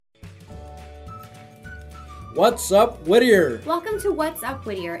What's Up, Whittier? Welcome to What's Up,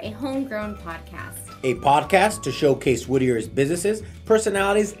 Whittier, a homegrown podcast. A podcast to showcase Whittier's businesses,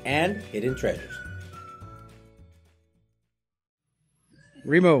 personalities, and hidden treasures.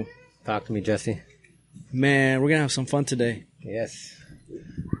 Remo. Talk to me, Jesse. Man, we're going to have some fun today. Yes.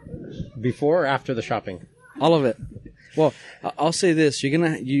 Before or after the shopping? All of it. Well, I'll say this. You're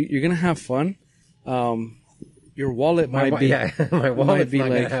gonna have fun. Your wallet might be... Yeah, my wallet's be not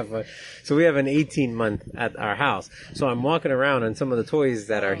going like, to have fun. So we have an 18-month at our house. So I'm walking around and some of the toys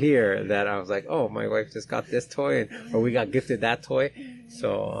that are here that I was like, oh, my wife just got this toy or we got gifted that toy.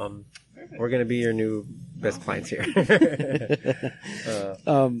 So we're going to be your new best clients here.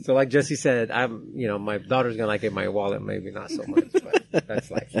 So like Jesse said, my daughter's going to like it. My wallet, maybe not so much, but that's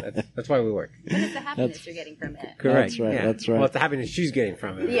life. That's why we work. But it's the happiness you're getting from it. Correct. That's right. Yeah. That's right. Well, it's the happiness she's getting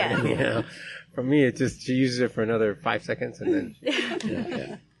from it. Yeah. You know? For me, it's just she uses it for another 5 seconds and then.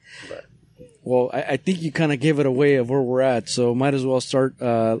 Yeah. Well, I think you kind of gave it away of where we're at, so might as well start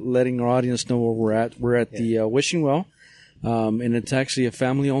letting our audience know where we're at. We're at the Wishing Well, and it's actually a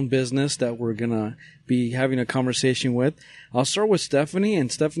family-owned business that we're gonna be having a conversation with. I'll start with Stephanie, and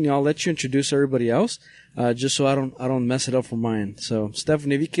Stephanie, I'll let you introduce everybody else, just so I don't mess it up for mine. So,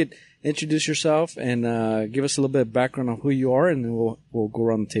 Stephanie, if you could introduce yourself and give us a little bit of background on who you are, and then we'll go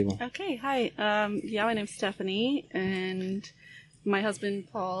around the table. Okay, hi. My name's Stephanie, and my husband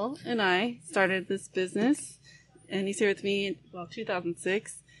Paul and I started this business, and he's here with me in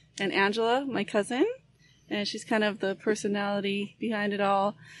 2006. And Angela, my cousin, and she's kind of the personality behind it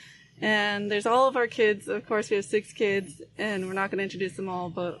all. And there's all of our kids. Of course, we have 6 kids, and we're not going to introduce them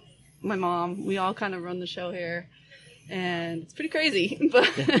all, but my mom, we all kind of run the show here. And it's pretty crazy, but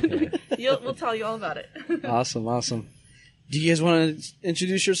we'll tell you all about it. Awesome. Do you guys want to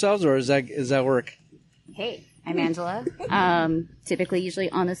introduce yourselves, or is that work? Hey, I'm Angela. Typically, usually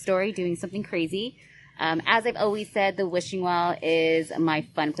on the story, doing something crazy. As I've always said, the Wishing Well is my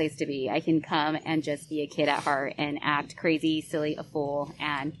fun place to be. I can come and just be a kid at heart and act crazy, silly, a fool,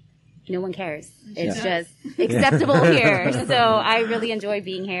 and no one cares. It's just acceptable here. So I really enjoy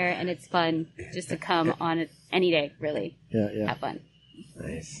being here, and it's fun just to come on it any day, really. Yeah. Have fun.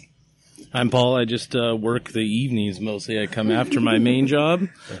 Nice. I'm Paul. I just work the evenings mostly. I come after my main job.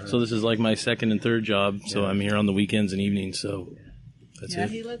 So this is like my second and third job. So I'm here on the weekends and evenings. So that's it.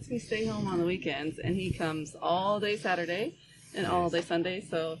 He lets me stay home on the weekends, and he comes all day Saturday and all day Sunday.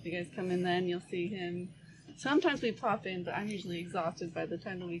 So if you guys come in then, you'll see him. Sometimes we pop in, but I'm usually exhausted by the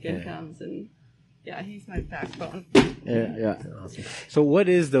time the weekend comes. And he's my backbone. Yeah. Awesome. So what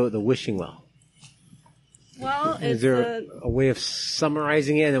is the Wishing Well? Well, it's Is there a way of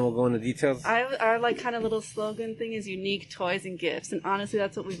summarizing it, and then we'll go into details? our like kind of little slogan thing is unique toys and gifts, and honestly,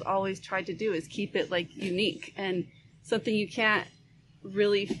 that's what we've always tried to do is keep it like unique and something you can't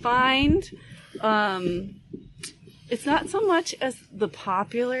really find. It's not so much as the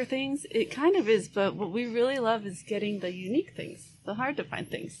popular things; it kind of is, but what we really love is getting the unique things, the hard to find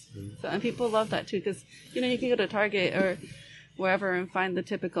things. So, and people love that too, because you can go to Target or wherever and find the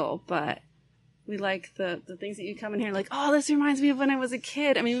typical, but we like the things that you come in here like, oh, this reminds me of when I was a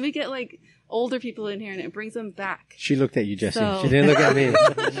kid. I mean, we get like older people in here and it brings them back. She looked at you, Jesse. So- She didn't look at me.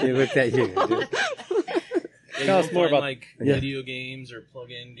 She looked at you. Tell us more about like video games or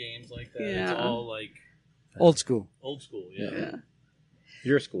plug-in games like that. Yeah. It's all like Old school. old school. Yeah.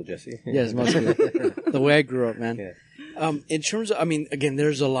 your school, Jesse. Yes, mostly. The way I grew up, man. Yeah. In terms of, again,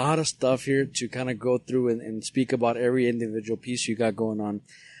 there's a lot of stuff here to kind of go through and speak about every individual piece you got going on.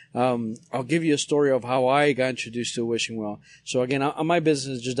 I'll give you a story of how I got introduced to Wishing Well. So again, my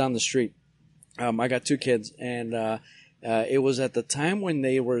business is just down the street. I got 2 kids, and it was at the time when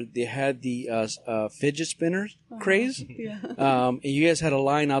they had the fidget spinners craze. Yeah. And you guys had a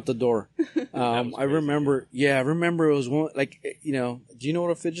line out the door. I remember it was one, like, do you know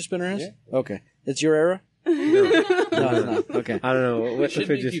what a fidget spinner is? Yeah. Okay. It's your era? No, it's not. Okay. I don't know. What's the Should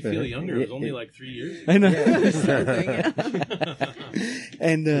make fidget you spinner? feel younger. It was only like 3 years ago. I know. Yeah.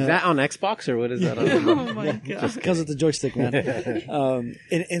 And Is that on Xbox or what is that on? Oh my god. just because of the joystick, man.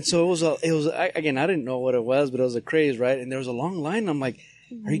 And so it was again, I didn't know what it was, but it was a craze, right? And there was a long line. I'm like,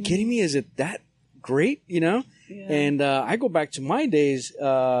 are you kidding me? Is it that great? Yeah. And I go back to my days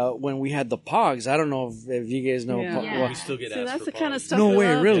when we had the Pogs. I don't know if you guys know. Yeah. We still get So asked that's for the kind of Pogs. stuff No we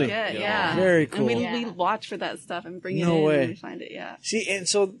way, love really? to get. Yeah. Very cool. And we watch for that stuff and bring it No in way. when we find it. Yeah. See, and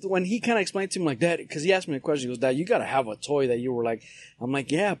so when he kind of explained to him like that, because he asked me a question, he goes, Dad, you got to have a toy that you were like, I'm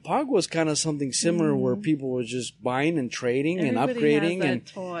like, yeah, Pog was kind of something similar where people were just buying and trading and Everybody upgrading. has that And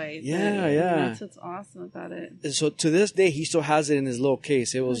toy. Yeah, and yeah. That's what's awesome about it. and so to this day, he still has it in his little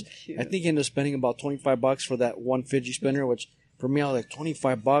case. It was, cute. I think he ended up spending about $25 for that one fidget spinner, which For me, I was like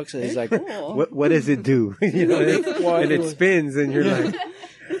 $25. And he's like, Cool. What does it do? You know, and it spins, and you're like,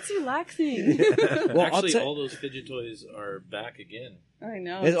 It's relaxing. well, Actually, all those fidget toys are back again. I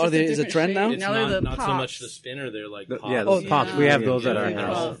know. Is- it's are just they- a is it different trend now? shape. It's Now they're the not so pops. much the spinner. They're like pops. yeah, those Oh, pops. yeah. We have those at our They're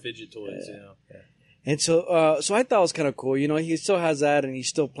house. all fidget toys. Yeah. And so, so I thought it was kind of cool. You know, he still has that, and he's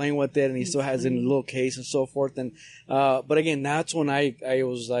still playing with it, and he still has it in a little case and so forth. And but again, that's when I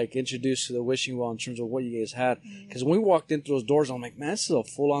was like introduced to the wishing well in terms of what you guys had. Because when we walked into those doors, I'm like, man, this is a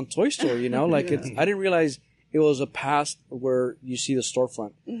full on toy store. You know, like it's, I didn't realize it was a past where you see the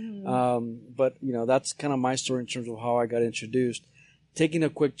storefront. But you know, that's kind of my story in terms of how I got introduced. Taking a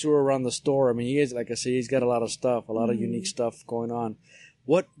quick tour around the store. I mean, he is, like I say, he's got a lot of stuff, a lot of unique stuff going on.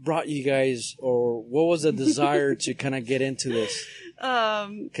 What brought you guys, or what was the desire to kind of get into this?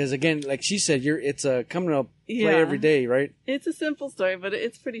 Because again, like she said, it's a coming up play Yeah. every day, right? It's a simple story, but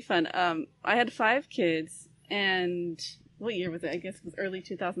it's pretty fun. I had 5 kids, and what year was it? I guess it was early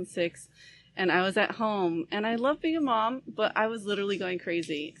 2006. And I was at home, and I love being a mom, but I was literally going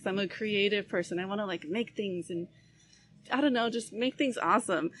crazy because I'm a creative person. I want to like make things and I don't know, just make things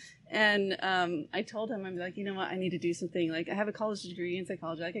awesome. And I told him, I'm like, you know what, I need to do something. Like, I have a college degree in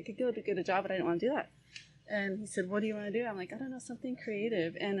psychology. Like, I could go to get a job, but I didn't want to do that. And he said, what do you want to do? I'm like, I don't know, something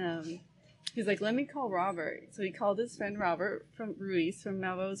creative. And he's like, let me call Robert. So he called his friend Robert from Ruiz from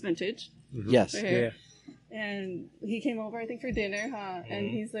Malvo's Vintage. Yes. Right here. And he came over, I think, for dinner, huh? And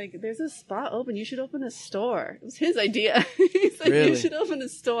he's like, there's a spot open. You should open a store. It was his idea. He's like, Really? you should open a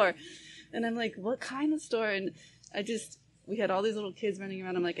store. And I'm like, what kind of store? And we had all these little kids running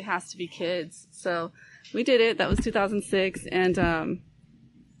around. I'm like, it has to be kids. So we did it. That was 2006. And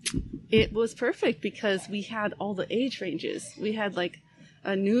it was perfect because we had all the age ranges. We had like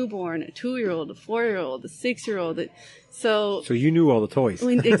a newborn, a 2-year-old, a 4-year-old, a 6-year-old. So So you knew all the toys.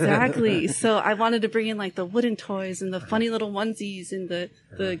 exactly. So I wanted to bring in like the wooden toys and the funny little onesies and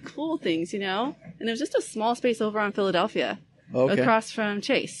the cool things, you know? And it was just a small space over on Philadelphia Okay. across from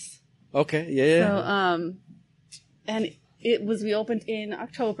Chase. Okay. Yeah. So, and we opened in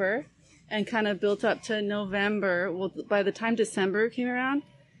October and kind of built up to November. Well, by the time December came around,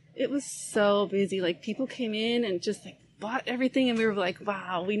 it was so busy. Like people came in and just like bought everything, and we were like,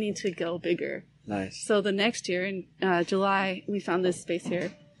 wow, we need to go bigger. Nice. So the next year in July, we found this space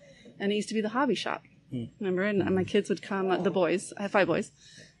here, and it used to be the hobby shop. Remember? And my kids would come, the boys, I have 5 boys,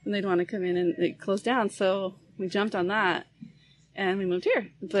 and they'd want to come in, and it closed down. So we jumped on that, and we moved here.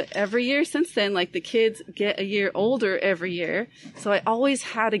 But every year since then, like the kids get a year older every year. So I always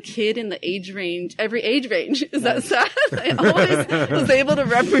had a kid in the age range, every age range. Is that sad? I always was able to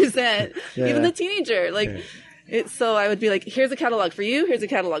represent even the teenager. Like, so I would be like, here's a catalog for you, here's a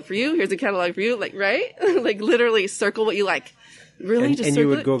catalog for you, here's a catalog for you, like, right? Like, literally circle what you like. Really? And Just you circle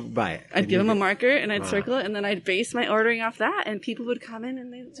would it? go buy it. I'd give them a marker, and I'd circle it, and then I'd base my ordering off that, and people would come in,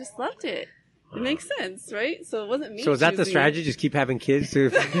 and they just loved it. It makes sense, right? So it wasn't me. So is that the choosing. strategy? Just keep having kids to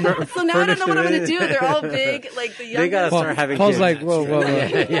So now I don't know what I'm going to do. They're all big, like the youngest. They gotta start having Paul's kids. like, whoa.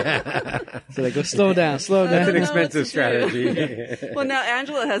 yeah. So they go, slow down. That's I an don't know expensive what to do. strategy. Well, now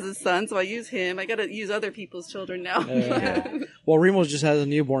Angela has a son, so I use him. I got to use other people's children now. Well, Remos just has a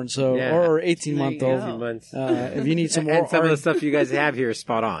newborn, so Yeah. or 18-month There you old. go. 18 months. If you need some more And some of the art, stuff you guys have here is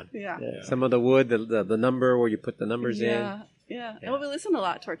spot on. Yeah. Some of the wood, the number where you put the numbers in. Yeah. Well, we listen a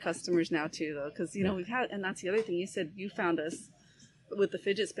lot to our customers now too, though, because we've had, and that's the other thing you said. You found us with the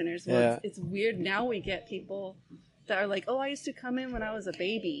fidget spinners. Well, Yeah. it's weird now. We get people that are like, "Oh, I used to come in when I was a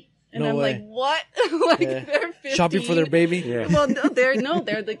baby," and No I'm way. like, "What?" Like they're 15. shopping for their baby. Yeah. Well, no,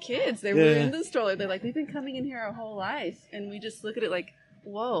 they're the kids. They were Yeah. in the stroller. They're like, we've been coming in here our whole life, and we just look at it like,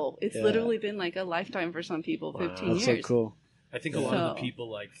 whoa, it's Yeah. literally been like a lifetime for some people, 15 That's years. so cool. I think a lot of the So- people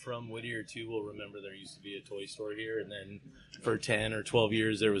like from Whittier too will remember there used to be a toy store here, and then for 10 or 12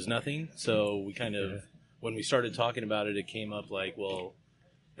 years there was nothing. So we kind of, when we started talking about it, it came up like, well,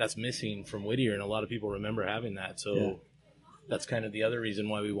 that's missing from Whittier, and a lot of people remember having that. So Yeah. that's kind of the other reason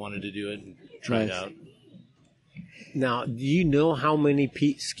why we wanted to do it and try it Nice. out. Now, do you know how many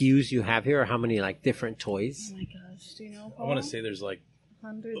SKUs you have here, or how many like different toys? Oh my gosh, do you know? I Paul? want to say there's like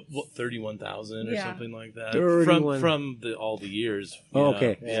Hundreds. 31,000 or Yeah. something like that 31. from all the years. Oh, Yeah.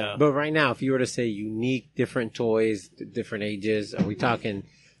 okay. Yeah. But right now, if you were to say unique, different toys, different ages, are we talking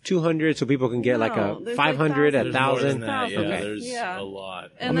 200 so people can get like No, a there's 500, like a There's more than 1,000? that. Yeah, Okay. there's Yeah. a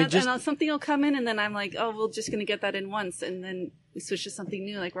lot. And, I mean, and something will come in, and then I'm like, oh, we're just going to get that in once, and then we switch to something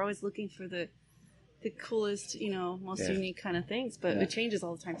new. Like, we're always looking for the coolest, most Yeah. unique kind of things, but it changes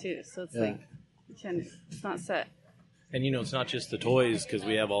all the time too. So it's like, it's not set. And it's not just the toys because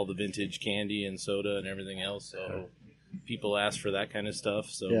we have all the vintage candy and soda and everything else. So people ask for that kind of stuff.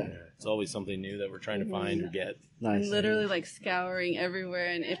 So Yeah. it's always something new that we're trying to find or get. Nice. I'm literally like scouring everywhere,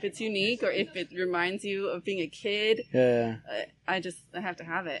 and if it's unique or if it reminds you of being a kid, Yeah. I have to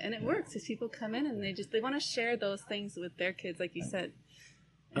have it, and it works because people come in and they want to share those things with their kids, like you said.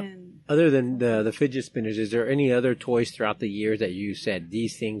 And Other than the fidget spinners, is there any other toys throughout the years that you said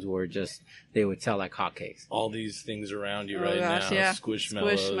these things were just, they would sell like hotcakes? All these things around you Oh, right gosh, now, yeah.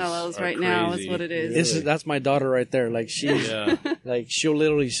 Squishmallows right are now is crazy. what it is. That's my daughter right there. Like she's Yeah. like she'll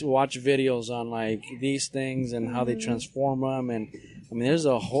literally watch videos on like these things and how they transform them, and I mean there's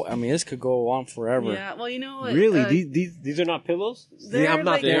a whole. I mean this could go on forever. Yeah, well, you know what? Really? These are not pillows? they're I'm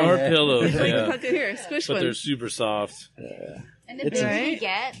not like- They there are yet. pillows, It's like, yeah. here, squish But one. they're super soft. And the It's- bigger you Right?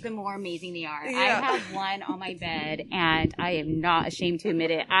 get, the more amazing they are. Yeah. I have one on my bed, and I am not ashamed to admit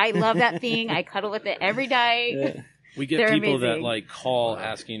it. I love that thing. I cuddle with it every night. Yeah. We get They're people that amazing. like call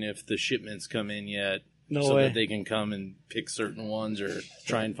asking if the shipments come in yet. No so way. that they can come and pick certain ones or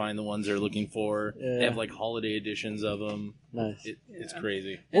try and find the ones they're looking for. Yeah. They have like holiday editions of them. Nice. It's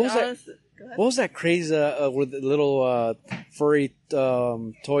crazy. What was that? Go ahead. What was that craze with the little furry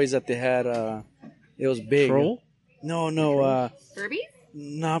toys that they had? It was big. Troll? No, Furbies?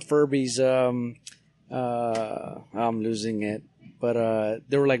 not Furbies. I'm losing it. But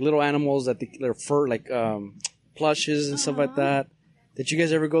they were like little animals that they're fur, like plushes and stuff like that. Did you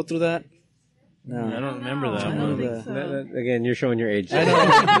guys ever go through that? No. I don't remember that I one. don't Yeah. think so. Again, you're showing your age. I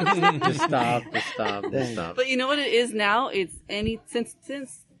know. Just stop. Just stop. But you know what it is now? It's since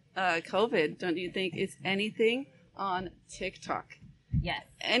COVID. Don't you think it's anything on TikTok? Yes.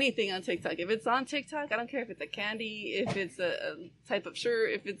 Anything on TikTok. If it's on TikTok, I don't care if it's a candy, if it's a type of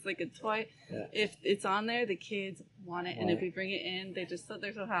shirt, if it's like a toy. Yeah. If it's on there, the kids want it, and if we bring it in, they're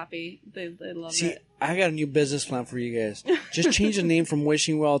so happy. They love See, it. I got a new business plan for you guys. Just change the name from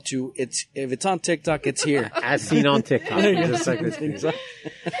Wishing Well to if it's on TikTok, it's here. As seen on TikTok. Just like this.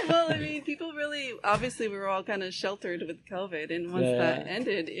 Well, I mean, people really obviously we were all kind of sheltered with COVID, and once Yeah. that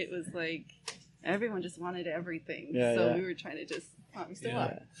ended, it was like everyone just wanted everything. Yeah, so yeah. we were trying to just we still Yeah.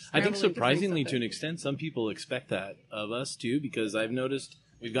 are. I think Scrambling to bring surprisingly, to something. an extent, some people expect that of us too, because I've noticed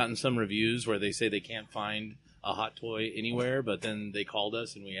we've gotten some reviews where they say they can't find a hot toy anywhere, but then they called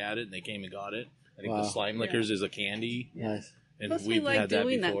us and we had it and they came and got it. I think Wow. the slime lickers is a candy, Nice. and Plus, we we've like had that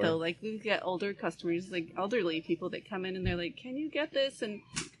doing that before. though. Like we get older customers, like elderly people that come in and they're like, "Can you get this?" And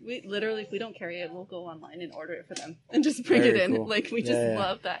we literally, if we don't carry it, we'll go online and order it for them and just bring Very it in. cool. Like we just Yeah, yeah.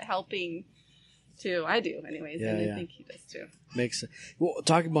 love that helping too. I do, anyways, Yeah, and yeah. I think he does too. Makes sense. Well,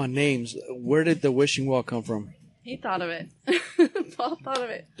 talking about names, where did the Wishing Well come from? He thought of it. Paul thought of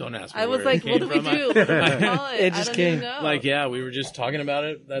it. Don't ask me I was where like, it "What came do we from. do? What do we call it?" It just I don't came. even know. Like, yeah, we were just talking about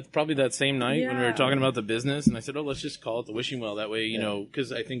it. That's probably that same night when we were Yeah. talking about the business, and I said, "Oh, let's just call it the Wishing Well." That way, you know,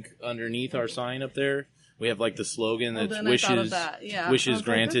 because I think underneath our sign up there, we have like the slogan Well, that's then I thought of wishes, that. Yeah. I wishes was like,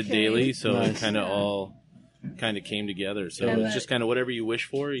 granted okay. daily. So Nice. it kind of Yeah. all kind of came together. So And it's that- just kind of whatever you wish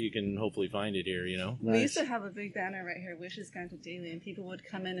for, you can hopefully find it here. You know. We Nice. used to have a big banner right here, wishes granted daily, and people would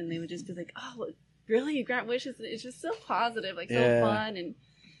come in and they would just be like, "Oh, really? You grant wishes?" And it's just so positive, like Yeah. so fun.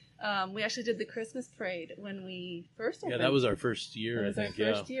 And we actually did the Christmas parade when we first opened. Yeah, that was our first year. It was I think.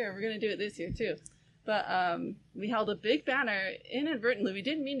 our first year. We're gonna do it this year too. But we held a big banner inadvertently. We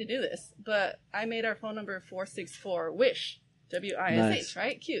didn't mean to do this, but I made our phone number 464 WISH, WISH, Nice.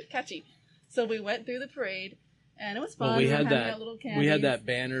 right? Cute, catchy. So we went through the parade, and it was fun. Well, we were had handing that. out little We had candies. that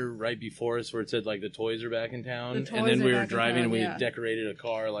banner right before us where it said like the toys are back in town, The and toys then are we were back in driving town, and we yeah. decorated a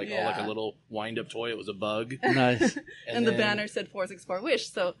car like all like Yeah. a little wind up toy. It was a bug, Nice. and the then- banner said 464 WISH.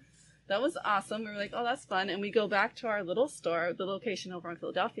 So that was awesome. We were like, oh, that's fun. And we go back to our little store, the location over in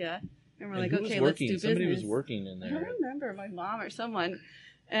Philadelphia, and we're And like, who was okay, let's working? do Somebody business. was working in I don't there. remember, my mom or someone.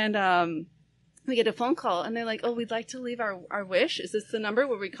 And we get a phone call, and they're like, oh, we'd like to leave our wish. Is this the number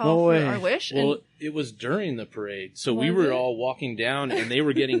where we call No for way. our wish? Well, And it was during the parade, so we Was were it? all walking down, and they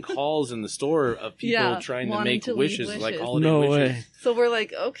were getting calls in the store of people Yeah, trying to wanting make to leave wishes, like wishes. holiday No wishes. way. so we're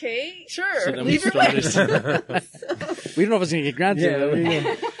like, okay, sure, So then we leave your started. wish. We don't know if it's gonna get granted. Yeah, I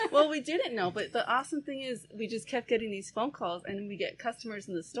mean, Well, we didn't know, but the awesome thing is we just kept getting these phone calls, and we get customers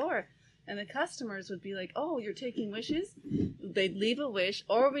in the store, and the customers would be like, oh, you're taking wishes? They'd leave a wish,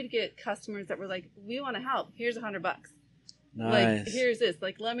 or we'd get customers that were like, we want to help. Here's $100. Like, nice. here's this.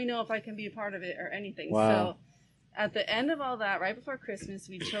 Like, let me know if I can be a part of it or anything. Wow. So at the end of all that, right before Christmas,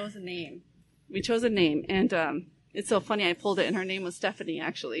 we chose a name. And it's so funny. I pulled it, and her name was Stephanie,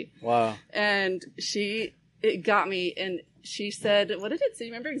 actually. Wow. And it got me, and she said, what did it say?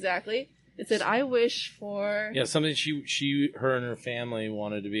 Remember exactly? It said, I wish for Yeah, something her and her family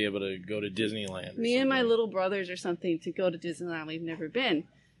wanted to be able to go to Disneyland. or me and my something. little brothers or something to go to Disneyland. We've never been.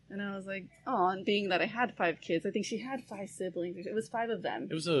 And I was like, oh, and being that I had 5 kids, I think she had 5 siblings. It was 5 of them.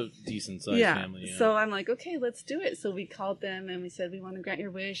 It was a decent sized Yeah. family. Yeah. So I'm like, okay, let's do it. So we called them and we said, we want to grant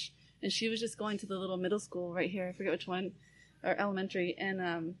your wish. And she was just going to the little middle school right here. I forget which one, or elementary.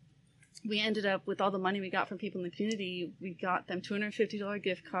 And we ended up with all the money we got from people in the community. We got them $250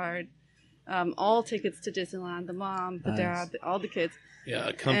 gift card, all tickets to Disneyland, the mom, the dad, all the kids. Yeah,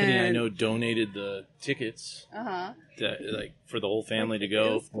 a company I And- know donated the tickets like for the whole family to It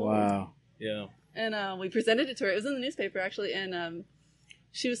go. was cool. Wow. Yeah. And we presented it to her. It was in the newspaper, actually. And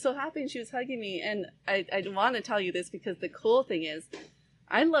she was so happy and she was hugging me. And I want to tell you this because the cool thing is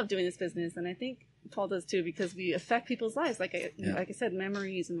I love doing this business. And I think Paul does too, because we affect people's lives. Like I said,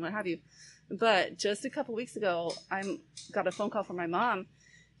 memories and what have you. But just a couple weeks ago, I got a phone call from my mom.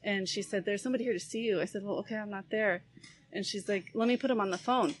 And she said, there's somebody here to see you. I said, well, okay, I'm not there. And she's like, let me put him on the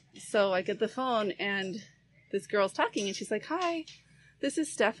phone. So I get the phone and this girl's talking. And she's like, hi, this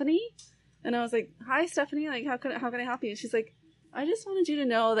is Stephanie. And I was like, hi, Stephanie. Like, how can I help you? And she's like, I just wanted you to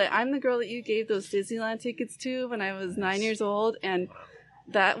know that I'm the girl that you gave those Disneyland tickets to when I was 9 years old. And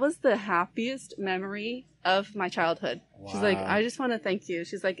that was the happiest memory of my childhood. She's like, I just want to thank you.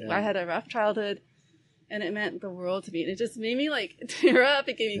 She's like, I had a rough childhood and it meant the world to me. And it just made me like tear up.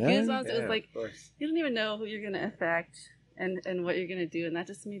 It gave me goosebumps. It was like, you don't even know who you're going to affect and what you're going to do. And that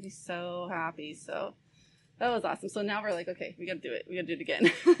just made me so happy. So that was awesome. So now we're like, okay, we got to do it. We got to do it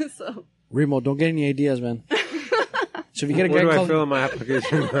again. So Remo, don't get any ideas, man. So if you get a Where guy do I call, fill in my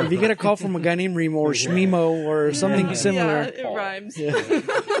application? if you get a call from a guy named Remo or Shmimo or something similar, yeah, it rhymes.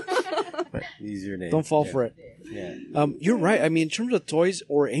 Easier name. don't fall for it. Yeah. You're right. I mean, in terms of toys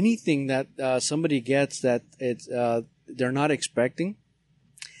or anything that somebody gets that it's they're not expecting,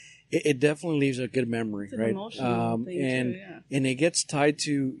 it definitely leaves a good memory, It's an right? emotional thing and too, yeah. and it gets tied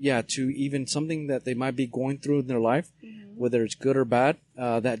to even something that they might be going through in their life, whether it's good or bad.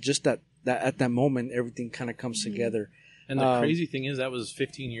 That at that moment everything kind of comes together. And the crazy thing is that was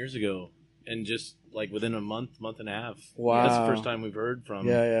 15 years ago, and just like within a month and a half. Wow. That's the first time we've heard from.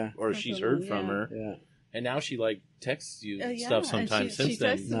 Yeah. Or she's heard from yeah. her. Yeah. And now she like texts you Yeah, stuff and sometimes she since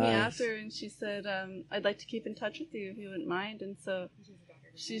then. texted me Nice. after and she said, I'd like to keep in touch with you if you wouldn't mind. And so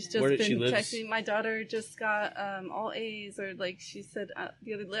she's just Where been did she live? texting. My daughter just got all A's, or like she said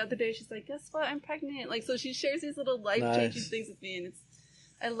the other day, she's like, guess what? I'm pregnant. Like, so she shares these little life-changing Nice. things with me. And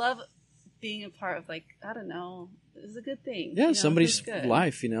I love being a part of, like, I don't know, it's a good thing. Yeah, you know, somebody's it's good.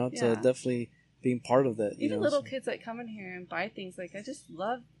 life, it's Yeah. definitely being part of that. Even little kids that come in here and buy things, like, I just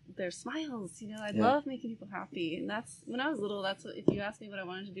love their smiles. I love making people happy. And that's, when I was little, that's what, if you asked me what I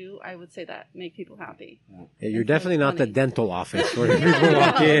wanted to do, I would say that, make people happy. Yeah, you're And definitely so not the funny. dental office where people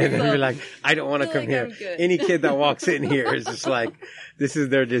walk in and So, be like, I don't want to I come feel like here. I'm good. Any kid that walks in here is just like, this is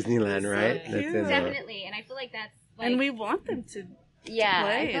their Disneyland, right? cute. That's in there. Definitely. And I feel like that's like, And we want them to. yeah,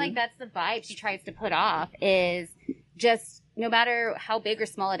 play I feel like and- that's the vibe she tries to put off is just no matter how big or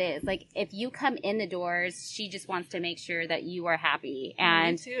small it is. Like if you come in the doors, she just wants to make sure that you are happy.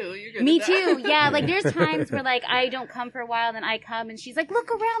 And me too. You're good me at that. too. Yeah, like there's times where like I don't come for a while, then I come and she's like,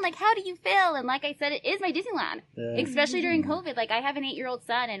 "Look around, like how do you feel?" And like I said, it is my Disneyland. Especially during COVID. Like I have an 8-year-old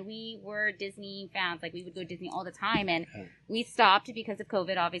son and we were Disney fans. Like we would go to Disney all the time and we stopped because of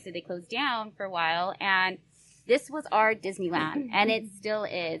COVID. Obviously they closed down for a while and this was our Disneyland and it still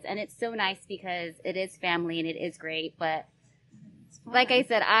is. And it's so nice because it is family and it is great, but like I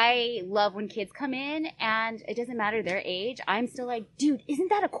said, I love when kids come in and it doesn't matter their age. I'm still like, dude, isn't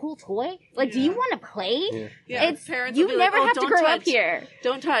that a cool toy? Like, do you want to play? Yeah, It's parents you will be never like, "Oh, have to don't grow up touch. here.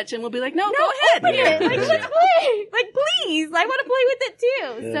 Don't touch. And we'll be like, no, No, go ahead. open it. Like, Yeah. let's play. Like, please. I want to play with it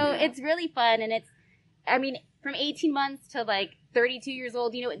too. So it's really fun. And I mean, from 18 months to like 32 years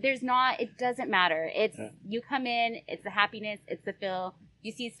old, it doesn't matter. It's, you come in, it's the happiness, it's the feel.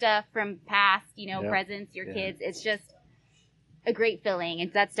 You see stuff from past, presents, your kids. It's just a great feeling.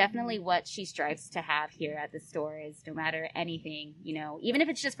 And that's definitely what she strives to have here at the store is no matter anything, even if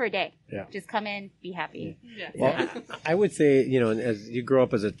it's just for a day. Yeah. Just come in, be happy. Yeah. Well, I would say, as you grow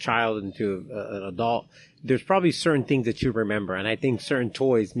up as a child into an adult, there's probably certain things that you remember. And I think certain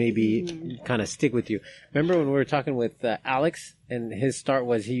toys maybe kind of stick with you. Remember when we were talking with Alex and his start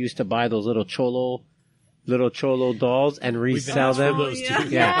was he used to buy those little cholo dolls and resell them. those too.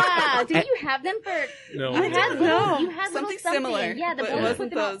 yeah. Yeah. Did you have them for... No, You had No. You had Something little similar, Yeah, the but it boys wasn't put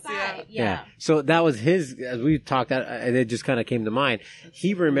them those, outside. Yeah. So that was his, as we talked, and it just kind of came to mind.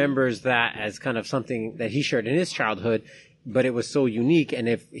 He remembers that as kind of something that he shared in his childhood, but it was so unique. And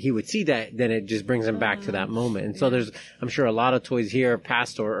if he would see that, then it just brings him back to that moment. And so I'm sure a lot of toys here,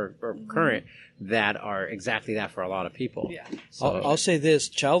 past or current, that are exactly that for a lot of people. Yeah. So, I'll say this,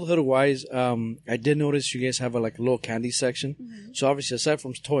 childhood wise, I did notice you guys have a little candy section. Mm-hmm. So obviously, aside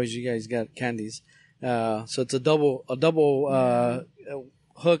from toys, you guys got candies. So it's a double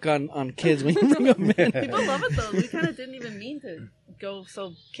hook on kids when you bring them in. People love it though. We kind of didn't even mean to go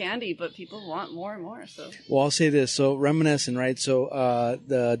so candy, but people want more and more. So Well, I'll say this. So reminiscent, right? So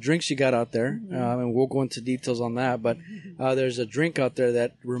the drinks you got out there, and we'll go into details on that. But there's a drink out there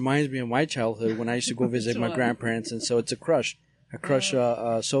that reminds me of my childhood when I used to go visit my grandparents, and so it's a Crush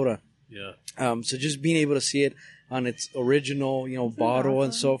soda. Yeah. So just being able to see it on its original, bottle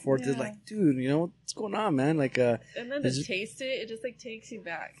and so forth, it's like, dude, what's going on, man? Like, and then to taste it just like takes you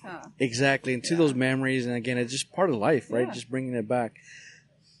back, huh? exactly into those memories, and again, it's just part of life, right? Yeah. Just bringing it back.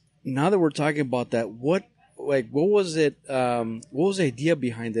 Now that we're talking about that, what was it? What was the idea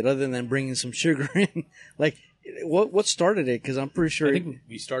behind it, other than bringing some sugar in? Like, what started it? Because I'm pretty sure I think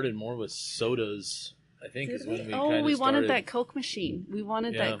we started more with sodas. I think is when we kind of we wanted started. that Coke machine. We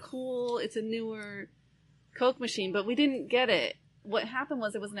wanted Yeah. that cool. It's a newer Coke machine, but we didn't get it. What happened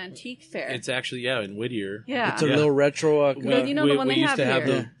was it was an antique fair. It's actually in Whittier. Yeah. it's a little retro. Well, you know the one we they used have to have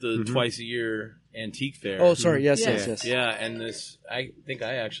here. the twice a year antique fair. Oh, sorry. Yes, Yeah. yes. Yeah, and I think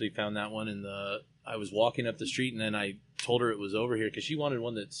I actually found that one I was walking up the street, and then I told her it was over here because she wanted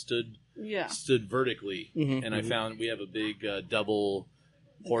one that stood vertically, Mhm. and I found we have a big double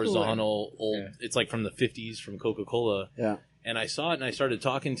horizontal old. It's like from the 50s from Coca-Cola. Yeah. And I saw it, and I started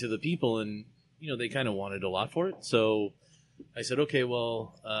talking to the people, and they kind of wanted a lot for it, so I said, okay,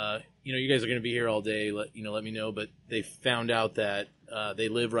 well, you guys are going to be here all day. Let me know. But they found out that they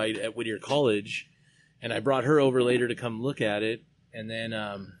live right at Whittier College, and I brought her over later to come look at it. And then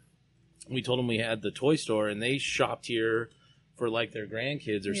we told them we had the toy store, and they shopped here for like their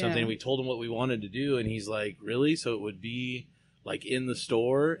grandkids or something. We told him what we wanted to do, and he's like, really? So it would be like in the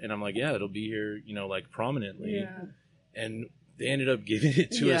store? And I'm like, yeah, it'll be here, like prominently. Yeah. And they ended up giving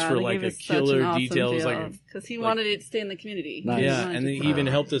it to us for they like gave a us such killer an awesome detail. It was deal, like 'cause he wanted it to stay in the community. Nice. He yeah, wanted and to they keep even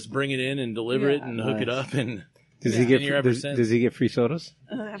it. helped us bring it in and deliver it and hook it up. And does Yeah. he get And you're ever since. does he get free sodas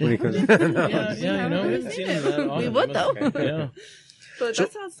when he comes? Yeah, it's we would though. Yeah. But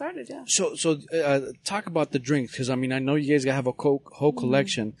that's how it started. Yeah. So talk about the drinks, because I know you guys have a whole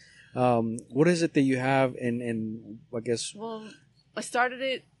collection. What is it that you have? And I guess Well, I started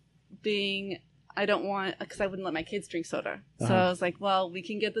it being I don't want because I wouldn't let my kids drink soda. So I was like, well, we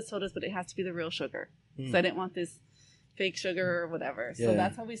can get the sodas, but it has to be the real sugar. So I didn't want this fake sugar or whatever. So Yeah.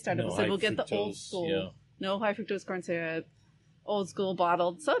 that's how we started. No We said high we'll get the old fructose, school, yeah. no high fructose corn syrup, old school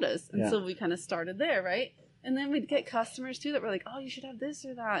bottled sodas. And Yeah. so we kind of started there, right? And then we'd get customers too that were like, oh, you should have this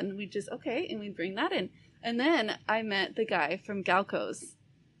or that. And we'd just, okay. And we'd bring that in. And then I met the guy from Galco's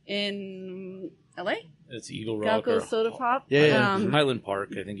in LA. It's Eagle Rock or Galco's Soda Pop. Yeah. Highland Park,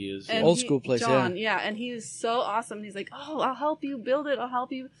 I think he is. And Old school place, John, and he was so awesome. He's like, oh, I'll help you build it. I'll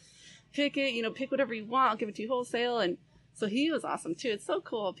help you pick it. Pick whatever you want. I'll give it to you wholesale. And so he was awesome too. It's so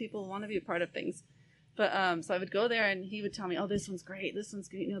cool. People want to be a part of things. But so I would go there, and he would tell me, oh, this one's great. This one's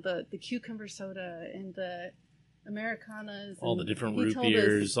good. The cucumber soda and the Americanas. All and the different he root told us,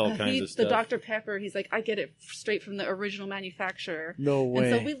 beers, all kinds of The stuff. Dr. Pepper, he's like, I get it straight from the original manufacturer. no way.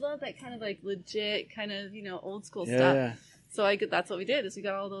 And so we love that kind of like legit, kind of, old school yeah. stuff. So that's what we did is we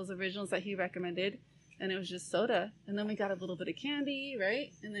got all those originals that he recommended, and it was just soda. And then we got a little bit of candy,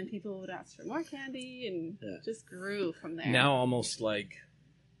 right? And then people would ask for more candy, and just grew from there. Now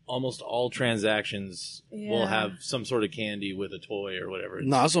almost all transactions will Yeah. have some sort of candy with a toy or whatever.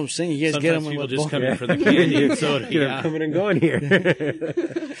 No, that's what I'm saying. You guys get Sometimes them people with just both. come in for the candy and soda. Yeah. Coming and going here.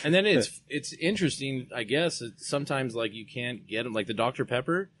 And then it's interesting, I guess. Sometimes like you can't get them, like the Dr.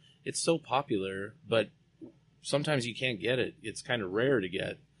 Pepper. It's so popular, but sometimes you can't get it. It's kind of rare to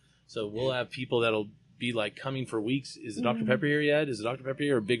get. So we'll have people that'll be like coming for weeks. Is the Dr. Pepper here yet? Is the Dr. Pepper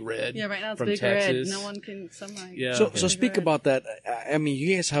here or Big Red? Yeah, right now it's from Big Texas? Red. No one can. Yeah. So Okay. speak about that.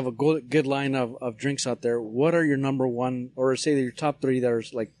 You guys have a good line of drinks out there. What are your number one, or say your top three that are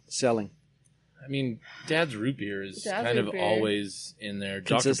like selling? I mean, Dad's root beer is Dad's kind of root beer. always in there.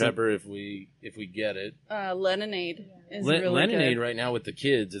 Consistent. Dr. Pepper if we get it. Lemonade is really Lemonade good. right now with the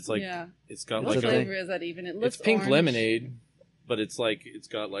kids, it's like Yeah. it's got What like flavor is that even? It looks it's pink orange. lemonade, but it's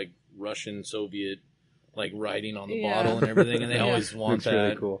got like Russian Soviet like writing on the Yeah. bottle and everything, and they Yeah. always want That's that.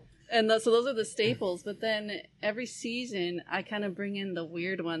 really cool. And so those are the staples. But then every season, I kind of bring in the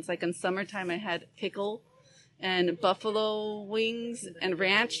weird ones. Like in summertime, I had pickle and buffalo wings and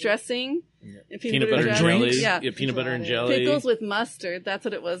ranch dressing. And Peanut butter and jelly. Yeah. Peanut butter and jelly. Pickles with mustard. That's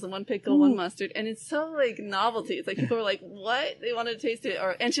what it was. One pickle, one mustard. And it's so like novelty. It's like people were like, what? They wanted to taste it.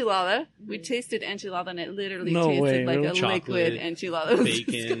 Or enchilada. We tasted enchilada and it literally No tasted way, like really? a Chocolate, liquid enchilada.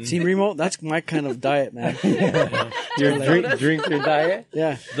 Bacon. See, Remo, that's my kind of diet, man. Your drink your diet?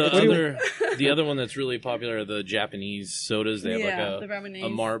 Yeah. The other one that's really popular are the Japanese sodas. They have the like ramen-ese, a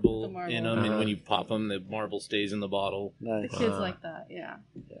marble, the marble. in them, and when you pop them, the marble stays in the bottle. Nice. The kids like that, yeah.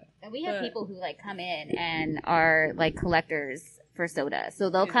 And we have But- people who like come in and are like collectors for soda. So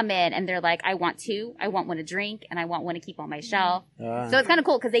they'll come in and they're like, I want two. I want one to drink and I want one to keep on my shelf. So it's kind of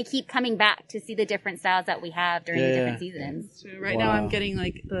cool because they keep coming back to see the different styles that we have during the different seasons. True. Right now I'm getting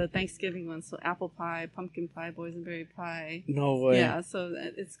like the Thanksgiving ones. So apple pie, pumpkin pie, boysenberry pie. No way. Yeah, so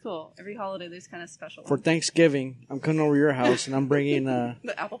it's cool. Every holiday there's kind of special For ones. Thanksgiving, I'm coming over your house and I'm bringing The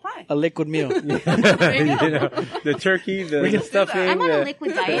apple pie. a liquid meal. You know, the turkey, the stuffing. I'm on a the-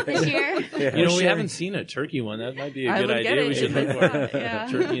 liquid diet this year. You know, we haven't seen a turkey one. That might be a I good would get idea. it. We should look for it. Yeah.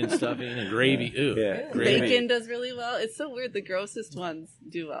 Turkey and stuffing and gravy. Ooh, Yeah. gravy. Bacon does really well. It's so weird. The grossest ones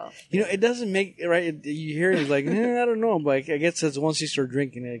do well. You know, it doesn't make right. You hear it like, I don't know, but I guess it's once you start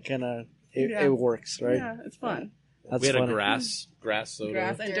drinking it, kind of Yeah. it works, right? Yeah, it's fun. That's We had funny. a grass soda,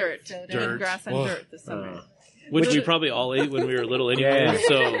 Grass and dirt. Soda. Doing Dirt. grass and Whoa. dirt this summer. which we probably all ate when we were little anyway. Yeah.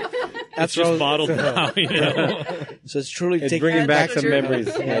 So That's it's what I just was- bottled now. You know? So it's truly It's taking bringing back That's some true. memories.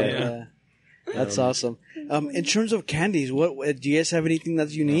 Yeah. That's awesome. In terms of candies, what do you guys have anything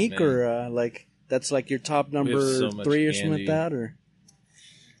that's unique man. or like that's like your top number so much 3 or something like candy. that? Or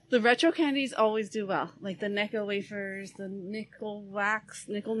The retro candies always do well, like the Necco wafers, the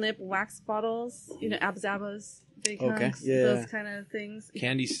nickel nip wax bottles, you know, Abzabas, big Okay, hunks, yeah. those kind of things.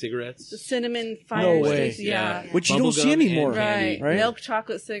 Candy cigarettes. The cinnamon fire way. sticks, yeah. which you don't see Bubblegum anymore. and Right. candy. Right? Milk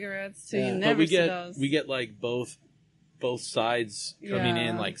chocolate cigarettes, too. Yeah. You But never we see get those. we get like both sides coming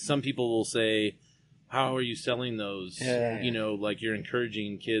in. Yeah. Like some people will say, "How are you selling those?" Yeah. You know, like you're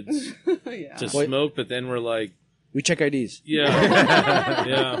encouraging kids yeah. to Wait. smoke, but then we're like, We check IDs. yeah,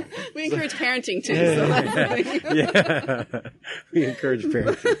 yeah. We encourage parenting, too. So that's the thing. Yeah. We encourage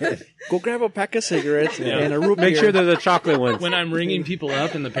parents. Go grab a pack of cigarettes Yeah. and a root Make beer. sure they're the chocolate ones. When I'm ringing people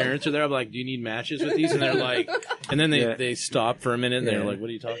up and the parents are there, I'm like, "Do you need matches with these?" And they're like, and then Yeah. they stop for a minute and they're Yeah. like, "What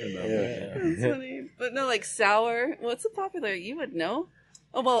are you talking about?" Yeah. That's funny. But no, like sour. What's the popular? You would know.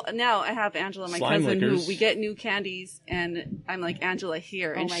 Oh, well, now I have Angela, my Slime cousin, lickers. who we get new candies, and I'm like, Angela,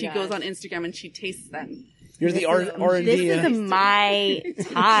 here. And my she gosh. goes on Instagram and she tastes them. You're the R&D. This is my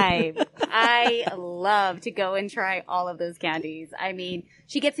time. I love to go and try all of those candies. I mean,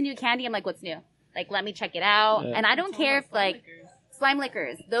 she gets a new candy. I'm like, what's new? Like, let me check it out. And I don't care if like slime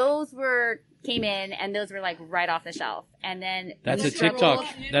lickers, those came in and those were like right off the shelf. And then That's the a TikTok.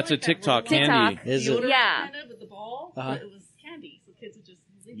 That's a TikTok candy. TikTok. Is it? Yeah. Kind of with the ball, Uh-huh. but it was candy, so kids would just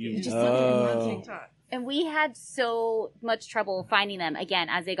lick You- it. Just Oh. on TikTok. And we had so much trouble finding them again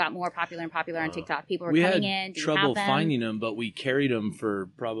as they got more popular and popular on TikTok. People were We coming had in, didn't trouble have them. finding them, but we carried them for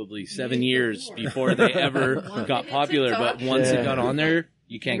probably 7 years before they ever got popular. But once Yeah. it got on there,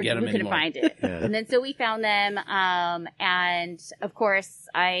 you can't get them we couldn't anymore. find it. And then so we found them, and of course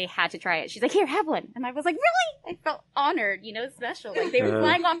I had to try it. She's like, "Here, have one," and I was like, "Really?" I felt honored, special. Like they were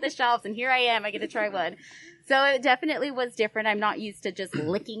flying off the shelves, and here I am. I get to try one. So it definitely was different. I'm not used to just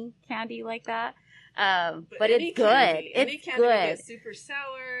licking candy like that, but any it's good. candy- any It's candy will good. get super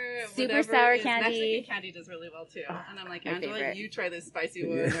sour. Super whatever sour it is. candy. Mexican candy does really well too. And I'm like, my Angela, favorite. you try this spicy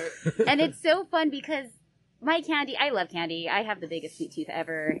one. Or, And it's so fun because my candy, I love candy. I have the biggest sweet tooth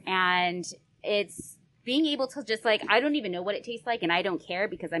ever. And it's being able to just like, I don't even know what it tastes like and I don't care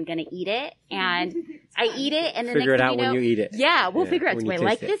because I'm going to eat it. And I eat it and the Figure next it thing out when you eat it. Yeah, we'll Yeah, figure out, when do you I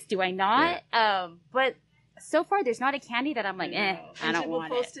like taste it. this? Do I not? But so far there's not a candy that I'm like, I And don't she will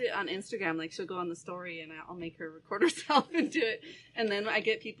want post it. it on Instagram. Like she'll go on the story and I'll make her record herself and do it. And then I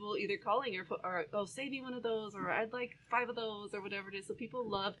get people either calling or oh, save me one of those, or I'd like 5 of those, or whatever it is. So people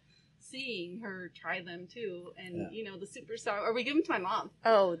love seeing her try them too. And the super sour, or we give them to my mom.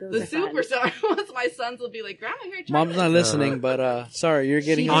 Oh, those The are super fun. sour ones, my sons will be like, "Grandma, here, try Mom's this." not listening, but sorry, you're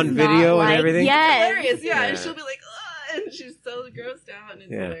getting She On does video not and like- everything? Yes. Hilarious, yeah. Yeah. And she'll be like, "Ugh," and she's so grossed out, and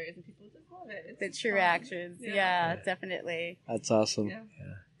it's Yeah. hilarious. And people just love it. It's The true fun. reactions. Yeah. Yeah, definitely. That's awesome. Yeah.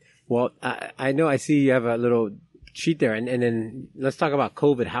 Well, I know I see you have a little sheet there, and then let's talk about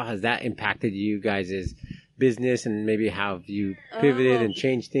COVID. How has that impacted you guys' business, and maybe how you pivoted well- and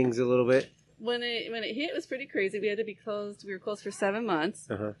changed things a little bit? When it hit, it was pretty crazy. We had to be closed. We were closed for 7 months.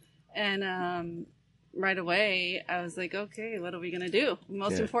 Uh-huh. And right away, I was like, okay, what are we going to do?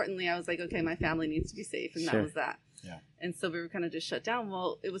 Most Yeah. importantly, I was like, okay, my family needs to be safe. And Sure. that was that. Yeah. And so we were kind of just shut down.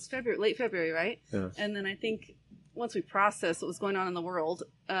 Well, it was late February, right? Yeah. And then I think once we processed what was going on in the world,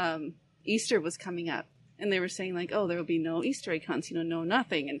 Easter was coming up. And they were saying like, oh, there will be no Easter egg hunts, no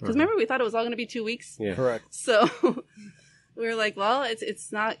nothing. And because remember, we thought it was all going to be 2 weeks. Yeah. Correct. So we were like, well,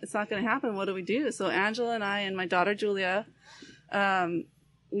 it's not going to happen. What do we do? So Angela and I and my daughter Julia,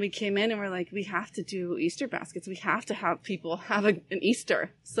 we came in and we're like, we have to do Easter baskets. We have to have people have an Easter.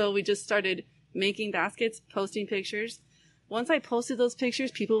 So we just started making baskets, posting pictures. Once I posted those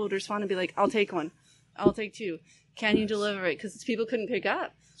pictures, people would respond and be like, I'll take one. I'll take two. Can you deliver it? Because people couldn't pick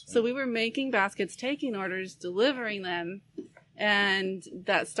up. So we were making baskets, taking orders, delivering them, and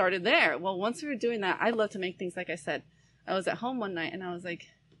that started there. Well, once we were doing that, I love to make things. Like I said, I was at home one night and I was like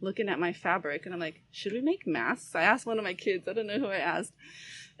looking at my fabric and I'm like, should we make masks? I asked one of my kids. I don't know who I asked.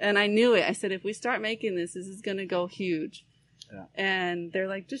 And I knew it. I said, if we start making this is going to go huge. Yeah. And they're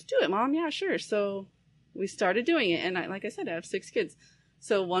like, just do it, Mom. Yeah, sure. So we started doing it. And like I said, I have 6 kids.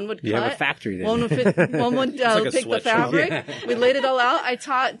 So one would cut. You have a factory then. One would pick like the fabric. Yeah. We laid it all out. I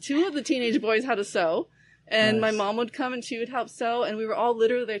taught 2 of the teenage boys how to sew. And my mom would come and she would help sew. And we were all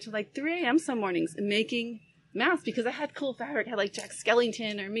literally there till like 3 a.m. some mornings making masks because I had cool fabric. I had like Jack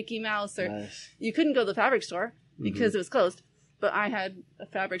Skellington or Mickey Mouse. Or you couldn't go to the fabric store because it was closed. But I had a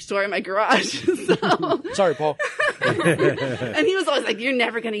fabric store in my garage. So. Sorry, Paul. And he was always like, you're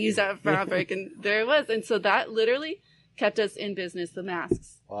never going to use that fabric. And there it was. And so that literally kept us in business, the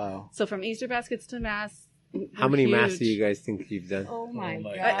masks. Wow. So from Easter baskets to masks. How many huge. masks do you guys think you've done? Oh my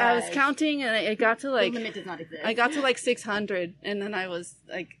god! I was counting and it got to like. The limit does not exist. I got to like 600 and then I was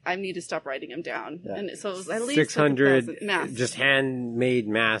like, I need to stop writing them down. Yeah. And so it was at least 600 masks. just handmade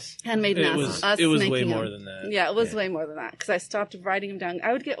masks. Handmade masks. It was way them. more than that. Yeah, it was way more than that because I stopped writing them down.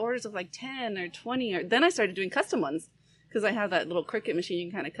 I would get orders of like 10 or 20 or then I started doing custom ones because I have that little Cricut machine you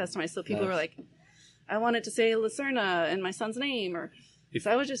can kind of customize. So people were like, I want it to say Lucerna and my son's name or so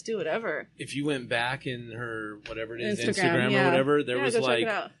I would just do whatever. If you went back in her, whatever it is, Instagram or whatever, there was go check like it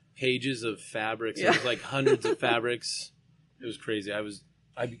out. pages of fabrics. It was like hundreds of fabrics. It was crazy.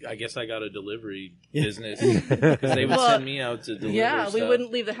 I guess I got a delivery business because they would send me out to deliver stuff. We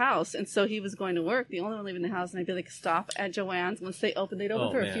wouldn't leave the house. And so he was going to work, the only one leaving the house. And I'd be like, stop at Joann's. Once they open, they'd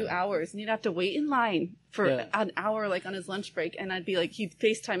open for a few hours. And you'd have to wait in line for an hour, like on his lunch break. And I'd be like, he'd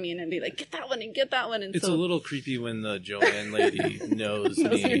FaceTime me and I'd be like, get that one and get that one. And it's a little creepy when the Joann lady knows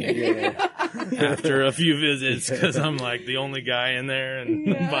me after a few visits because I'm like the only guy in there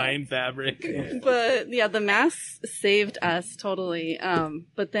and buying fabric. But yeah, the masks saved us totally.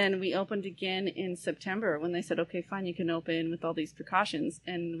 But then we opened again in September when they said, okay, fine, you can open with all these precautions.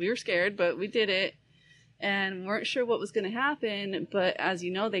 And we were scared, but we did it and weren't sure what was going to happen. But as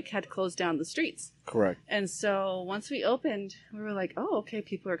you know, they had closed down the streets. Correct. And so once we opened, we were like, oh, okay,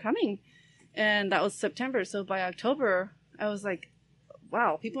 people are coming. And that was September. So by October, I was like,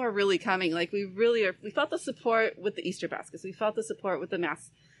 wow, people are really coming. Like we really are. We felt the support with the Easter baskets. We felt the support with the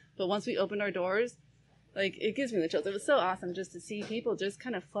masks. But once we opened our doors, like it gives me the chills. It was so awesome just to see people just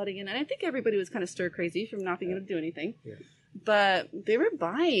kind of flooding in. And I think everybody was kind of stir crazy from not being able to do anything. Yeah. But they were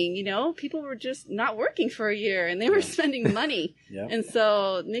buying, people were just not working for a year and they were spending money. And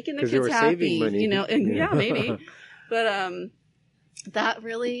so making the kids happy, and maybe. But that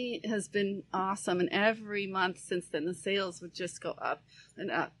really has been awesome. And every month since then, the sales would just go up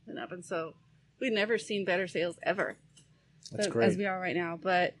and up and up. And so we've never seen better sales ever. That's great. As we are right now.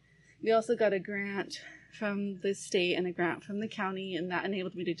 But we also got a grant from the state and a grant from the county. And that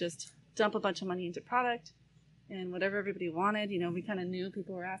enabled me to just dump a bunch of money into product. And whatever everybody wanted, we kind of knew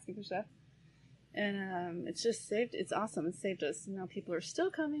people were asking for stuff. And it's just it's awesome. It saved us. Now people are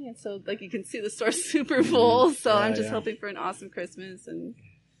still coming. And so, like, you can see the store's super full. So I'm just hoping for an awesome Christmas. And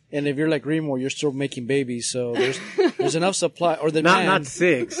if you're like Remo, you're still making babies, so there's enough supply or the not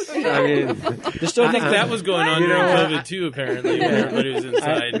 6. I mean, I think that was going on during COVID too. Apparently, everybody was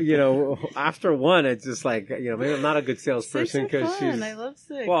inside. After one, it's just like maybe I'm not a good salesperson because she's. I love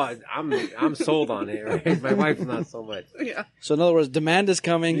 6. Well, I'm sold on it, right? My wife's not so much. Yeah. So in other words, demand is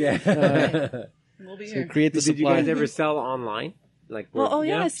coming. Yeah. We'll be so here. Create the Did supply. you guys ever sell online?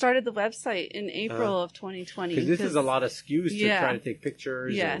 I started the website in April of 2020. Because this is a lot of SKUs to try to take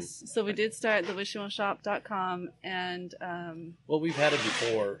pictures. Yes. So we did start the wishingwellshop.com and we've had it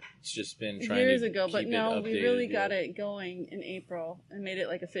before. It's just been trying years to ago, keep but no, it we really got it going in April and made it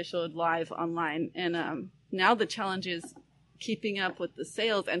like official live online. And now the challenge is keeping up with the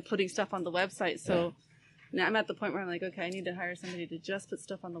sales and putting stuff on the website. So now I'm at the point where I'm like, okay, I need to hire somebody to just put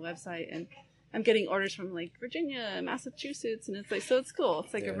stuff on the website. And I'm getting orders from like Virginia, Massachusetts, and it's like, so it's cool.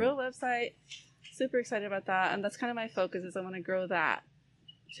 It's like a real website. Super excited about that. And that's kind of my focus is I want to grow that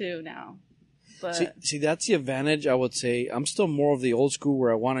too now. But see, that's the advantage, I would say. I'm still more of the old school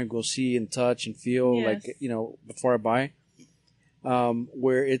where I want to go see and touch and feel like, before I buy.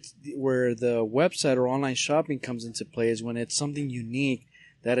 where the website or online shopping comes into play is when it's something unique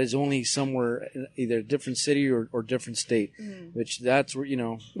that is only somewhere, either a different city or different state, which that's where,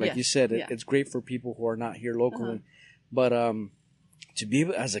 like you said, it's great for people who are not here locally. But to be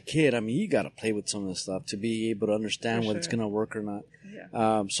able, as a kid, I mean, you got to play with some of this stuff to be able to understand whether it's going to work or not.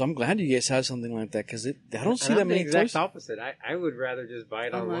 Yeah. So I'm glad you guys have something like that because I don't see that many toys. The toys. exact opposite. I would rather just buy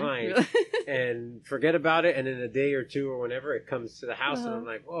it online and forget about it, and in a day or two or whenever it comes to the house, and I'm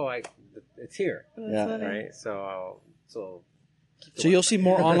like, oh, it's here. That's funny. Right? So you'll see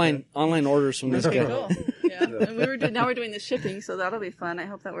more online orders from this guy. Cool. Yeah. And now we're doing the shipping, so that'll be fun. I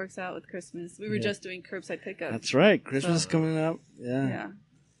hope that works out with Christmas. We were just doing curbside pickup. That's right. Christmas is coming up. Yeah. Yeah.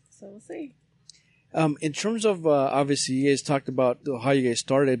 So we'll see. In terms of obviously you guys talked about how you guys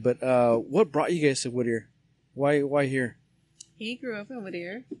started, but what brought you guys to Whittier? Why here? He grew up in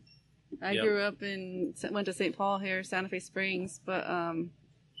Whittier. I Yep. grew up went to St. Paul here, Santa Fe Springs, but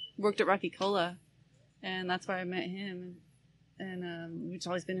worked at Rocky Cola, and that's where I met him. And we've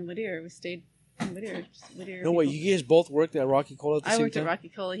always been in Whittier. We stayed in Whittier. No way, you guys both worked at Rocky Cola at the I same worked time? at Rocky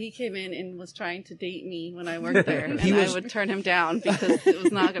Cola. He came in and was trying to date me when I worked there, and I would turn him down because it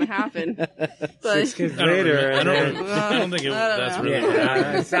was not going to happen. But 6 kids later. I don't think that's know. really.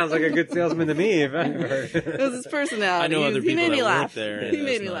 Yeah, it sounds like a good salesman to me. If I ever heard. it was his personality. I know other he people made me that laugh. worked there. He and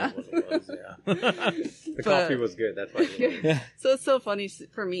made that's me not laugh. what it was, yeah. The coffee was good. That's why. So it's so funny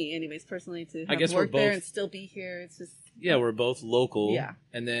for me, anyways, personally, to I guess have we're worked there both- and still be here. It's just Yeah, we're both local. Yeah.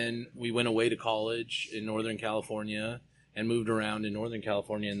 And then we went away to college in Northern California and moved around in Northern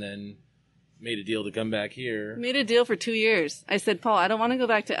California and then made a deal to come back here. made a deal for 2 years. I said, Paul, I don't want to go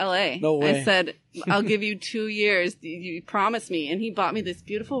back to LA. No way. I said, I'll give you 2 years. You promise me. And he bought me this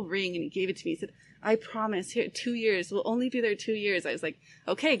beautiful ring and he gave it to me. He said, I promise, here, 2 years. We'll only be there 2 years. I was like,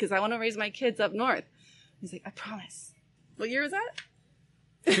 okay, because I want to raise my kids up north. He's like, I promise. What year was that?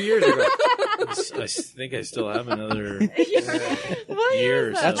 2 years ago. I think I still have another What year year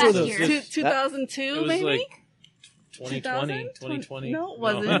was or that? That's where so. the- 2002, It was maybe? like 2020. 2000? 2020. No, it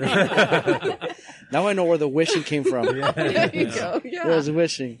wasn't. Now I know where the wishing came from. There you go. Yeah. Where was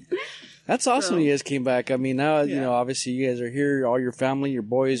wishing? That's awesome. So- You guys came back. I mean, now Yeah. obviously you guys are here. All your family, your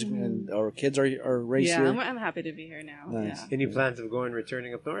boys, and our kids are raised Yeah, here. I'm happy to be here now. Nice. Yeah. Any plans of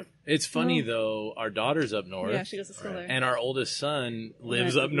returning up north? It's funny, though. Our daughter's up north. Yeah, she goes to school there. and our oldest son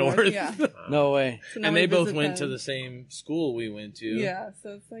lives Went up north. Yeah. No way. So now And we they both visit went to them. the same school we went to. Yeah,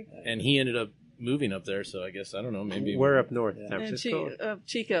 so it's like And he ended up moving up there, so I guess, I don't know, maybe. We're up north, San and Francisco.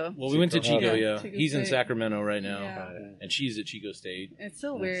 Chico. Well, we went to Chico, Okay. yeah. Chico He's in State. Sacramento right now. Yeah. And she's at Chico State. It's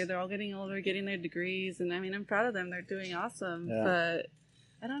so weird. They're all getting older, getting their degrees, and I mean, I'm proud of them. They're doing awesome. Yeah. But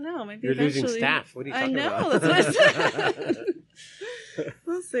I don't know. Maybe You're losing eventually. staff. What are you talking I know. about? That's what I said.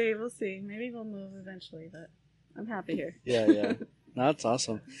 We'll see. We'll see. Maybe we'll move eventually, but I'm happy here. Yeah. No, that's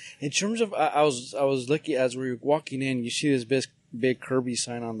awesome. In terms of, I was looking as we were walking in. You see this big Kirby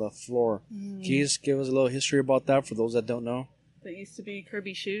sign on the floor. Can you just give us a little history about that for those that don't know? That used to be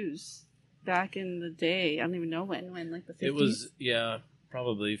Kirby shoes back in the day. I don't even know when like the 50s. It was, yeah,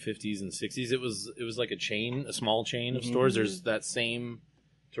 probably 50s and 60s. It was like a small chain of stores. There's that same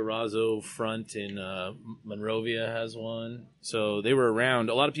Terrazzo front in Monrovia has one. So they were around.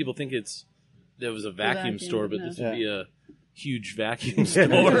 A lot of people think there was a vacuum store, but no. this would be a huge vacuum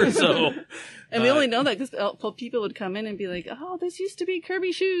store. So, And we only know that because people would come in and be like, "Oh, this used to be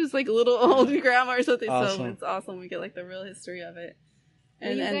Kirby shoes," like a little old grandma or something. So Awesome. it's awesome. We get like the real history of it.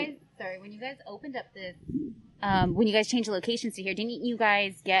 When you guys opened up this, when you guys changed the locations to here, didn't you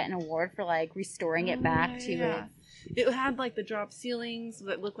guys get an award for like restoring it back to it? It had like the drop ceilings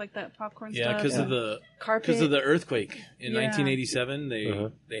that looked like that popcorn yeah, stuff. because of the earthquake in Yeah. 1987,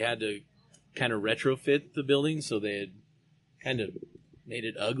 they had to kind of retrofit the building, so they had kind of made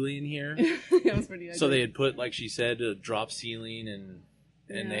it ugly in here. It was pretty ugly. So they had put, like she said, a drop ceiling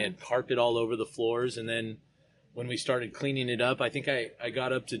and they had carpet all over the floors. And then when we started cleaning it up, I think I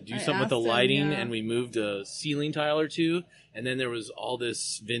got up to do something with the asked him, lighting, yeah. and we moved a ceiling tile or two. And then there was all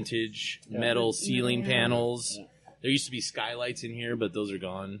this vintage metal ceiling panels. Yeah. There used to be skylights in here, but those are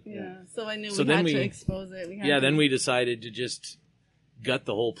gone. Yeah, so I knew So we then had we- to expose it. Then we decided to just gut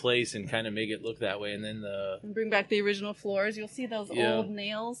the whole place and kind of make it look that way. And then and bring back the original floors. You'll see those old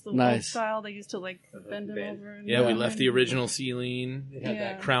nails, the old Nice. style. They used to like bend them over. And we left the original ceiling. It had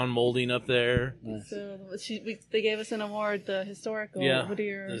that crown molding up there. So they gave us an award, the historical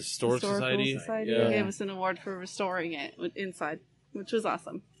Whittier the Historical Society. They gave us an award for restoring it inside, which was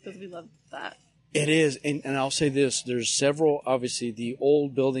awesome because we loved that. It is, and I'll say this: there's several, obviously, the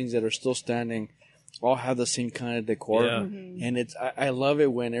old buildings that are still standing. all have the same kind of decor. Yeah. And I love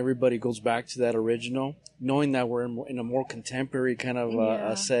it when everybody goes back to that original, knowing that we're in a more contemporary kind of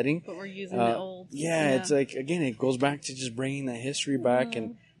Yeah. setting. But we're using the old. Yeah, it's like, again, it goes back to just bringing that history back,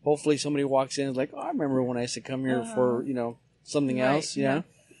 and hopefully somebody walks in and is like, oh, I remember when I used to come here for, something Right, else,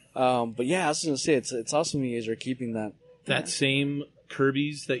 But yeah, I was going to say, it's awesome you guys are keeping that. That same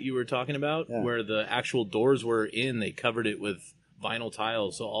Kirby's that you were talking about, where the actual doors were in, they covered it with vinyl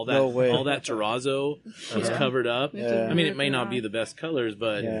tiles, so all that No way. all that terrazzo was covered up. Yeah. I mean, it may not be the best colors,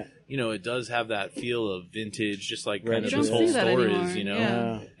 but Yeah. it does have that feel of vintage, just like Right. kind of You this don't whole see that store anymore. is,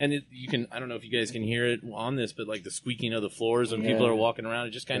 Yeah. And you can, I don't know if you guys can hear it on this, but like the squeaking of the floors when people are walking around,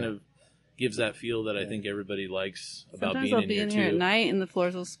 it just kind of gives that feel that I think everybody likes about Sometimes being I'll in be here in here too. at night and the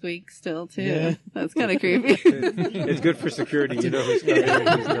floors will squeak still too. Yeah. That's kind of creepy. It's good for security. You know who's coming and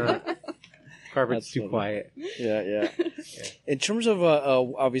who's not. Carpet's That's too funny. quiet. Yeah. In terms of,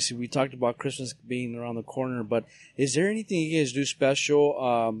 obviously, we talked about Christmas being around the corner, but is there anything you guys do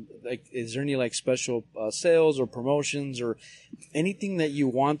special? Is there any like special sales or promotions or anything that you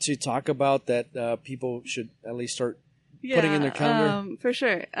want to talk about that people should at least start putting in their calendar? For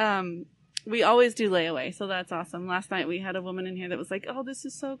sure. We always do layaway, so that's awesome. Last night we had a woman in here that was like, "Oh, this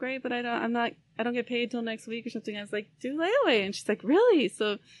is so great, but I don't get paid till next week or something." I was like, "Do layaway," and she's like, "Really?"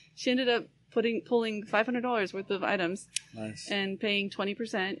 So she ended up pulling $500 worth of items Nice. and paying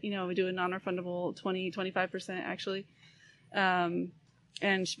 20%. We do a non-refundable 25% actually. And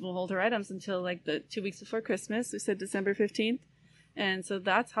we'll hold her items until like the 2 weeks before Christmas. We said December 15th. And so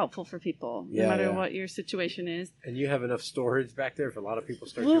that's helpful for people, no matter what your situation is. And you have enough storage back there if a lot of people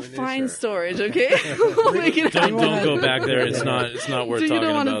start We'll doing find this? storage, okay? We'll make it Don't happen. go back there. It's not worth So you talking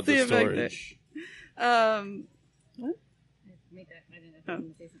don't wanna about see the it back there. storage. What?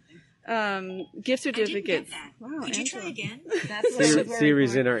 Gift certificates. Wow, Could you try Angela. again? That's what I was worried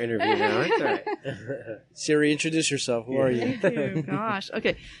Siri's for. in our interview now. It's all right. Siri, introduce yourself. Who are you? Thank you. Gosh.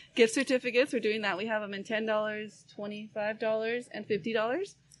 Okay. Gift certificates. We're doing that. We have them in $10, $25, and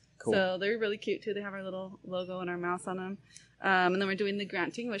 $50. Cool. So they're really cute too. They have our little logo and our mouse on them. And then we're doing the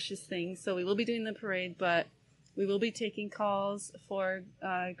granting wishes thing. So we will be doing the parade, but we will be taking calls for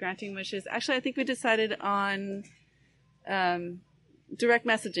granting wishes. Actually, I think we decided on direct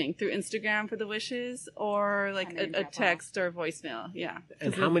messaging through Instagram for the wishes, or like a text or voicemail. Yeah.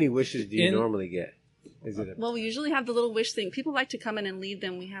 And how many wishes do you In- normally get? Is it Well, we usually have the little wish thing. People like to come in and leave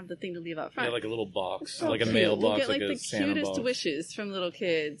them. We have the thing to leave out front. Yeah, like a little box, So like a cute. mailbox, We'll get like like a the Santa cutest box. wishes from little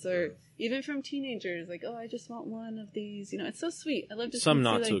kids, or even from teenagers. Like, oh, I just want one of these. It's so sweet. I love to Some see,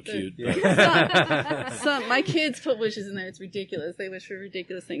 not like, so the- cute. but- Some my kids put wishes in there. It's ridiculous. They wish for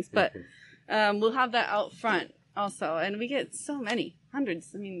ridiculous things, but we'll have that out front also, and we get so many,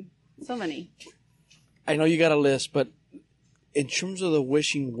 hundreds. I mean, so many. I know you got a list, but in terms of the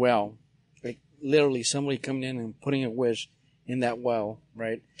wishing well, like literally somebody coming in and putting a wish in that well,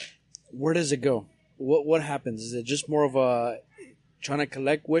 right? Where does it go? What happens? Is it just more of a trying to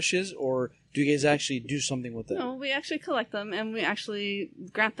collect wishes, or do you guys actually do something with it? No, we actually collect them and we actually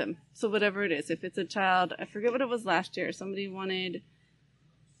grant them. So whatever it is, if it's a child, I forget what it was last year. Somebody wanted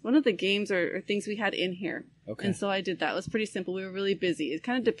one of the games or things we had in here. Okay. And so I did that. It was pretty simple. We were really busy. It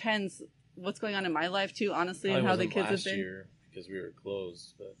kind of depends what's going on in my life too, honestly, and Probably how the wasn't kids have last been. year because we were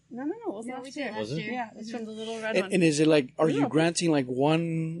closed. But No, it was last year. Was it? Yeah, it's from the little red And, one. and is it like, are you Yeah. granting like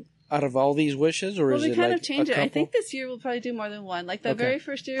one out of all these wishes, or Well, is we it kind like of change a it. I couple? think this year we'll probably do more than one. Like the Okay. very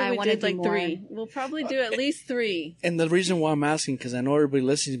first year, I we wanna did do like more. 3. We'll probably do at least 3. And the reason why I'm asking, because I know everybody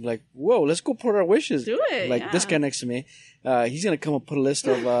listening is like, whoa, let's go put our wishes. Do it, Like this yeah. guy next to me, he's going to come and put a list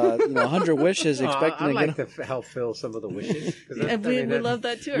of 100 wishes, expecting I'd to like get to help fill some of the wishes. 'cause And we love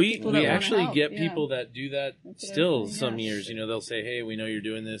that too. or we people that wanna actually help. get Yeah. people that do that That's what I still was saying, some yeah. years. They'll say, "Hey, we know you're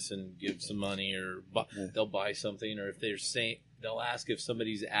doing this," and give some money, or they'll buy something, or if they're saying. They'll ask if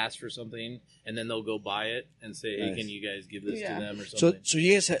somebody's asked for something, and then they'll go buy it and say, "Hey, Nice. can you guys give this Yeah. to them or So, something?" so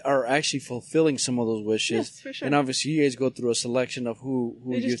you guys are actually fulfilling some of those wishes, Yes, for sure. and obviously you guys go through a selection of who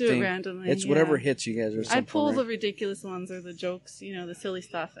We you just do think it randomly. it's whatever yeah. hits you guys. Or I something, pull right? the ridiculous ones or the jokes, the silly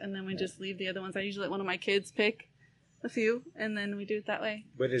stuff, and then we just leave the other ones. I usually let one of my kids pick a few, and then we do it that way.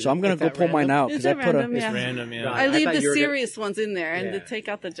 So I'm gonna go pull mine out because Is I it put random? a. It's Yeah. random, yeah. I I leave thought the you were gonna- serious ones in there and Yeah. take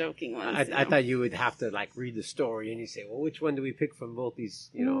out the joking ones. I thought you would have to like read the story and you say, well, which one do we pick from both these?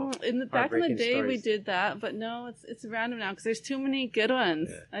 Back in the heartbreaking day, we stories? did that, but no, it's random now because there's too many good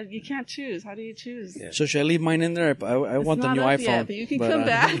ones. You can't choose. How do you choose? Yeah. So should I leave mine in there? I It's want the not new up iPhone. yet, but you can come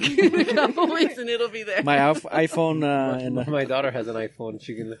back in a couple weeks and it'll be there. My iPhone and My daughter has an iPhone.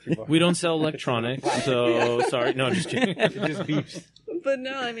 She can let you borrow. We don't sell electronics, so sorry. No, I'm just kidding. It just beeps. But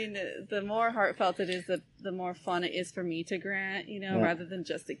no, I mean, the more heartfelt it is, the more fun it is for me to grant, rather than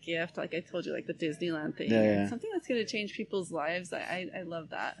just a gift. Like I told you, like the Disneyland thing. Yeah. Something that's going to change people's lives. I love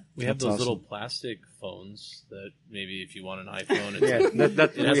that. We have That's those awesome. little plastic phones that maybe if you want an iPhone, it's Yeah,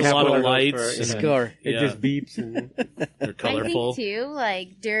 that's it has we a have lot one of those lights. for, Scar. It Yeah. just beeps and They're colorful. I think too,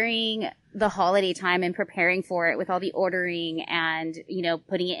 like during the holiday time and preparing for it with all the ordering and,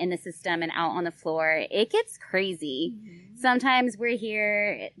 putting it in the system and out on the floor, it gets crazy. Sometimes we're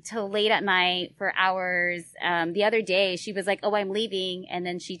here till late at night for hours. The other day she was like, "Oh, I'm leaving." And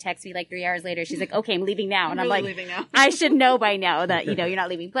then she texts me like 3 hours later. She's like, "Okay, I'm leaving now." And I'm really like, leaving now. I should know by now that, you're not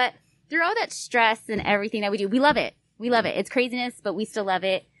leaving. But through all that stress and everything that we do, we love it. We love it. It's craziness, but we still love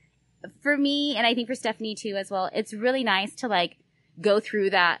it. For me, and I think for Stephanie too as well, it's really nice to like go through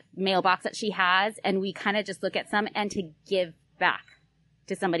that mailbox that she has and we kind of just look at some and to give back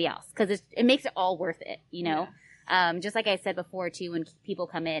to somebody else because it makes it all worth it, Just like I said before too, when people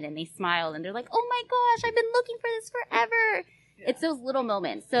come in and they smile and they're like, "Oh my gosh, I've been looking for this forever." Yeah. It's those little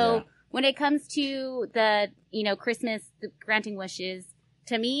moments. So Yeah. when it comes to the, Christmas, the granting wishes,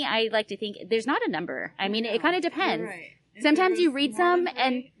 to me, I like to think there's not a number. I mean, it kind of depends. You're right. If Sometimes there you was read more some than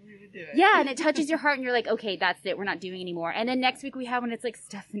and- three, we would do it. Yeah, and it touches your heart, and you're like, okay, that's it. We're not doing anymore. And then next week we have one. It's like,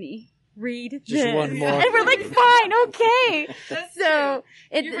 Stephanie, read Just this. one more. and we're like, fine, okay. That's So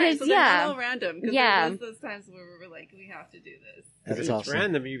true. You're right. So they're not all random. Because Yeah. there's those times where we're like, we have to do this. That's if it's awesome.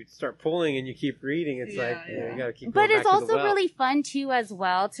 random. You start pulling and you keep reading. It's Yeah, like yeah. you gotta keep. But going it's back to the also well. really fun too, as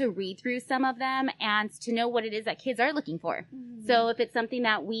well, to read through some of them and to know what it is that kids are looking for. So if it's something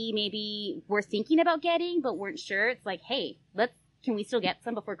that we maybe were thinking about getting but weren't sure, it's like, hey, can we still get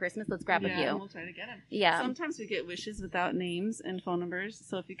some before Christmas? Let's grab a and few. we'll try to get them. Yeah. Sometimes we get wishes without names and phone numbers.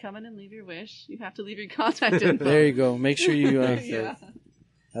 So if you come in and leave your wish, you have to leave your contact info. There you go. Make sure you. Yeah.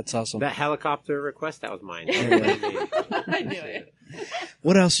 That's awesome. That helicopter request, that was mine. I knew it.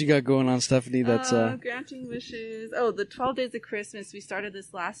 What else you got going on, Stephanie? That's Granting wishes. Oh, the 12 Days of Christmas. We started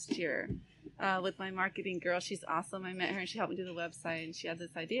this last year with my marketing girl. She's awesome. I met her and she helped me do the website. And she had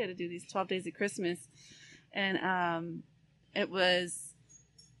this idea to do these 12 Days of Christmas. And it was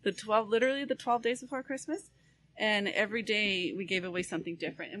literally the 12 days before Christmas. And every day we gave away something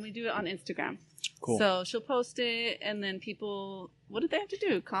different. And we do it on Instagram. cool. So she'll post it and then people, what did they have to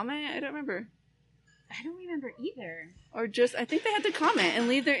do? Comment? I don't remember. I don't remember either. Or just, I think they had to comment and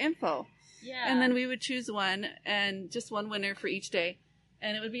leave their info. Yeah. And then we would choose one and just one winner for each day.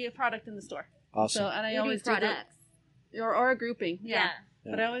 And it would be a product in the store. Awesome. So, and I We do always do products. or a grouping. Yeah.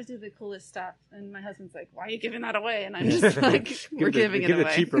 Yeah. But I always do the coolest stuff. And my husband's like, "Why are you giving that away?" And I'm just like, we're giving it give away.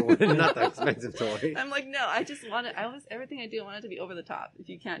 the cheaper one, not the expensive toy. I'm like, no, I just want it. Everything I do, I want it to be over the top, if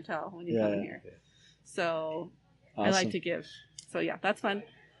you can't tell when you Yeah. come in here. So I Awesome. like to give. So yeah, that's fun.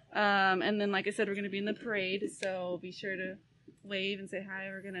 And then, like I said, we're going to be in the parade. So be sure to wave and say hi.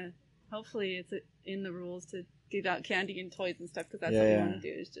 We're going to, hopefully it's in the rules to give out candy and toys and stuff. Because that's what we Yeah. want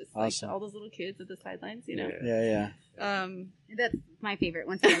to do is just Awesome. like all those little kids at the sidelines, you know. Yeah. Yeah. That's my favorite,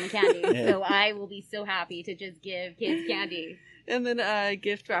 once again, the candy. Yeah. So I will be so happy to just give kids candy. And then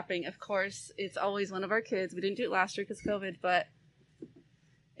gift wrapping. Of course, it's always one of our kids. We didn't do it last year because COVID, but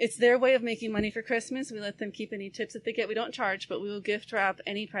it's their way of making money for Christmas. We let them keep any tips that they get. We don't charge, but we will gift wrap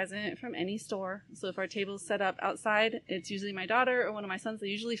any present from any store. So if our table's set up outside, it's usually my daughter or one of my sons. They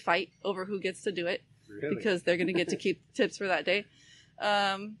usually fight over who gets to do it Really? because they're going to get to keep tips for that day.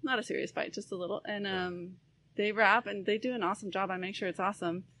 Not a serious fight, just a little. And they wrap and they do an awesome job. I make sure it's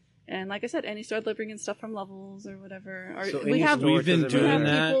awesome. And like I said, any store, they'll bring in stuff from Levels or whatever. Or So we any have store We've been doesn't we doing have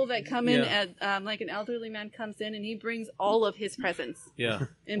matter. that. people that come in Yeah. at like an elderly man comes in and he brings all of his presents Yeah.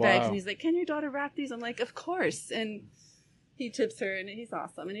 in Wow. bags and he's like, "Can your daughter wrap these?" I'm like, "Of course." And he tips her and he's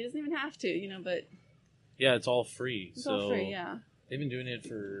awesome and he doesn't even have to, you know, but Yeah, it's all free. it's so all free. Yeah, they've been doing it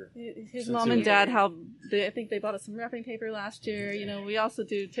for his Since mom it and was- dad I think they bought us some wrapping paper last year. You know, we also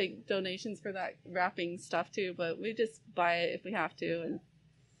do take donations for that wrapping stuff too, but we just buy it if we have to, and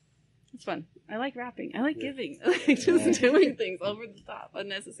it's fun. I like wrapping. I like giving. I like just doing things over the top,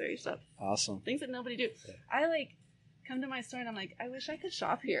 unnecessary stuff. Awesome. Things that nobody do. I like come to my store and I'm like, I wish I could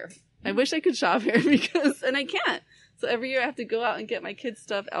shop here. I wish I could shop here because, and I can't. So every year I have to go out and get my kids'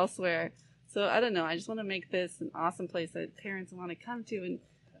 stuff elsewhere. So I don't know. I just want to make this an awesome place that parents want to come to and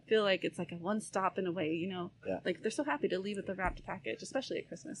feel like it's like a one stop in a way, you know? Yeah. Like they're so happy to leave with the wrapped package, especially at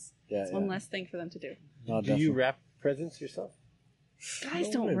Christmas. Yeah. It's one less thing for them to do. No, Do you wrap presents yourself? Guys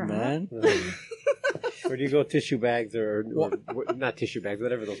No don't way, wrap. man. Or do you go tissue bags or not tissue bags,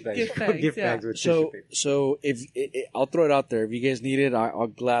 whatever those bags Gift are. bags, Gift yeah. bags with tissue So, paper. so if I'll throw it out there, if you guys need it, I'll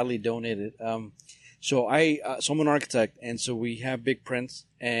gladly donate it. So I'm an architect, and so we have big prints,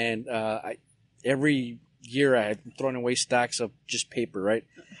 and every year I had thrown away stacks of just paper, right?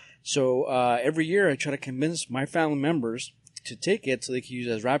 So every year I try to convince my family members to take it so they can use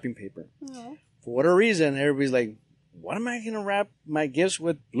it as wrapping paper. Aw. For whatever reason, everybody's like, what am I going to wrap my gifts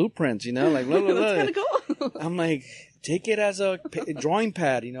with blueprints, you know? Like, blah, blah, blah. That's kind of cool. I'm like, take it as a drawing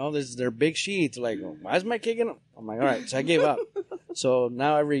pad, you know? They're big sheets. Like, why is my kid gonna? I'm like, all right. So I gave up. So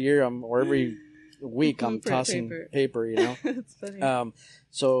now every year every week I'm Blueprint tossing paper, you know? It's funny.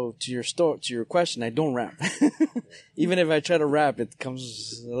 So to your question, I don't wrap. Even if I try to wrap, it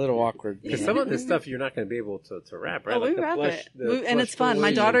comes a little awkward. Because some of this stuff you're not going to be able to wrap, right? Oh, Like we the wrap plush- it. the And plush it's fun. My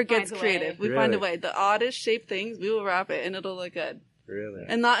toys daughter and- gets Finds a way. creative. We find a Really? way. The oddest shaped things, we will wrap it and it'll look good. Really?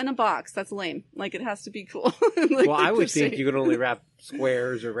 And not in a box. That's lame. Like, it has to be cool. Like, Well, I would the think shape. you could only wrap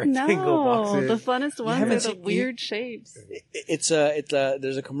squares or rectangle No, boxes. the funnest ones haven't are the seen- weird shapes.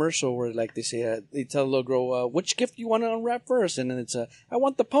 There's a commercial where like they say they tell a little girl which gift you want to unwrap first, and then it's I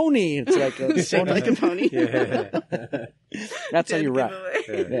want the pony. It's like a Shaped like a pony. Yeah. that's how you wrap.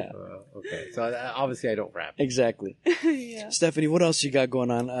 Yeah. Well, okay. So obviously I don't wrap. Exactly. Yeah. Stephanie, what else you got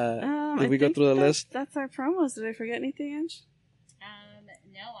going on? Did we go through the list? That's our promos. Did I forget anything, Ange?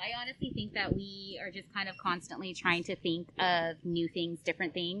 No, I honestly think that we are just kind of constantly trying to think of new things,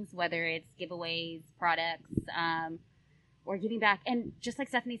 different things, whether it's giveaways, products, or giving back. And just like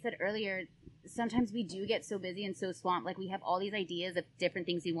Stephanie said earlier, sometimes we do get so busy and so swamped. Like, we have all these ideas of different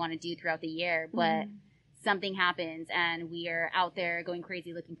things we want to do throughout the year, but something happens and we are out there going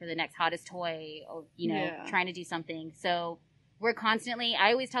crazy looking for the next hottest toy, or, Yeah. trying to do something. So we're constantly,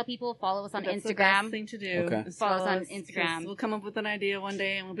 I always tell people, follow us on That's the Instagram. best thing to do. Okay. is Follow us on 'cause Instagram. We'll come up with an idea one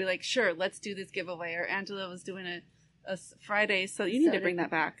day and we'll be like, sure, let's do this giveaway. Or Angela was doing a Friday, so you need to Soda. bring that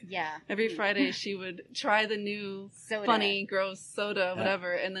back. Yeah. Every Friday she would try the new Soda. funny, gross soda,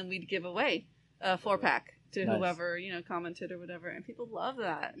 whatever, and then we'd give away a 4-pack to Nice. whoever, commented or whatever. And people love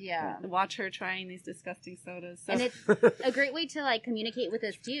that. Yeah. And watch her trying these disgusting sodas. So. And it's a great way to like communicate with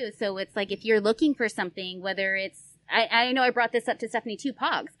us too. So it's like, if you're looking for something, whether it's, I know I brought this up to Stephanie too,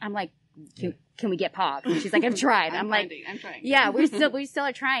 Pogs. I'm like, can we get Pogs? And she's like, I've tried. I'm like, I'm trying. yeah, we still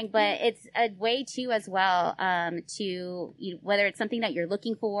are trying, but it's a way too as well to whether it's something that you're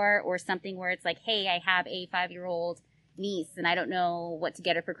looking for or something where it's like, hey, I have a 5-year-old niece and I don't know what to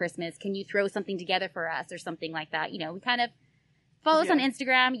get her for Christmas. Can you throw something together for us or something like that? We kind of follow us on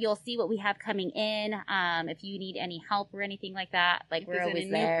Instagram. You'll see what we have coming in. If you need any help or anything like that, like, If we're there's always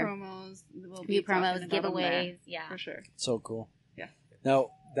any there. New promos, we'll be New promos, talking about them there, giveaways, yeah. for sure. So cool. Yeah.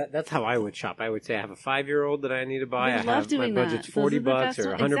 Now, That's how I would shop. I would say I have a 5-year-old that I need to buy. We I love have doing my that. budget's Those are $40 the best or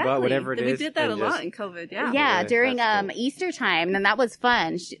ones. $100, Exactly. whatever it is. We did that a and lot just- in COVID. Yeah, Yeah, during that's cool. Easter time, and that was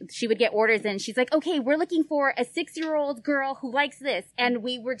fun. She would get orders, and she's like, "Okay, we're looking for a 6-year-old girl who likes this," and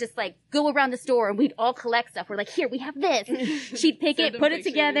we were just like, go around the store, and we'd all collect stuff. We're like, "Here, we have this." She'd pick Send it, them put it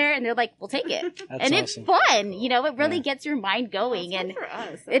pictures. together, and they're like, "We'll take it," That's and awesome. it's fun. It really Yeah. gets your mind going, It's fun and for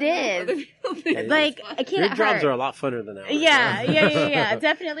us. it I don't know is. what other people think. like It's a kid Your at jobs heart. are a lot funner than ours. Yeah,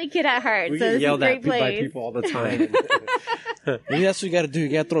 definitely kid at heart. We so get this yelled is a at great by place. people all the time. maybe that's what you got to do. You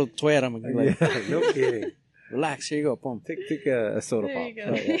got to throw a toy at them and be like, Yeah, no kidding. relax, here you go, boom. Take a soda There pop. you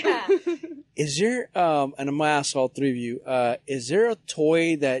go. Yeah. Is there, and I'm going to ask all three of you, is there a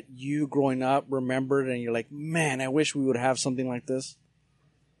toy that you growing up remembered and you're like, man, I wish we would have something like this?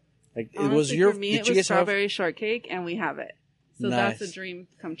 Like, it was Honestly, your, for me, did it you was guys have, strawberry shortcake, and we have it. So that's Nice. a dream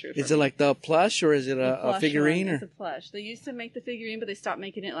come true. is for it me. like the plush or is it The a plush figurine? one. Or? It's a plush. They used to make the figurine, but they stopped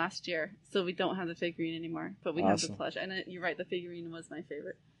making it last year, so we don't have the figurine anymore. But we have Awesome. the plush, and you're right. The figurine was my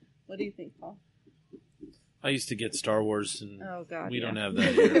favorite. What do you think, Paul? I used to get Star Wars, and Oh God, we yeah. don't have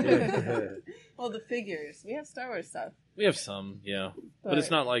that here. Well, the figures. We have Star Wars stuff. We have some, yeah, but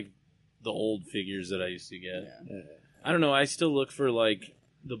it's not like the old figures that I used to get. Yeah. I don't know. I still look for like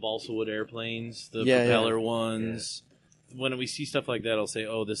the balsa wood airplanes, the Yeah, propeller ones. When we see stuff like that, I'll say,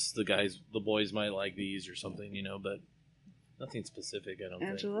 "Oh, this the boys might like these or something," but nothing specific. I don't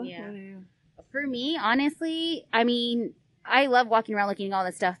Angela, Yeah. what are you? For me, honestly, I mean, I love walking around looking at all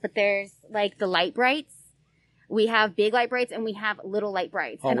this stuff, but there's like the light brights. We have big light brights and we have little light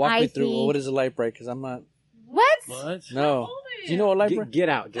brights. Oh, and walk I me through. think, What is a light bright? Because I'm not. what? think. What? No. Do you know what light bright? Get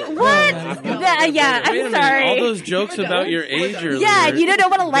out. Get out. What? No, Yeah, Wait a I'm minute, sorry. All those jokes about your age earlier. Yeah, you don't know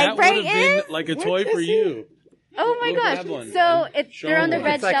what a light that bright would have is? been like a toy for you. Oh my Go gosh! grab one, So man. Show they're on the them.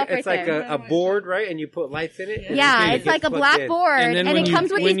 red It's like shelf right it's like there. a board, right? And you put lights in it. and Yeah, it it's gets like a plugged black in. board, And then and when it you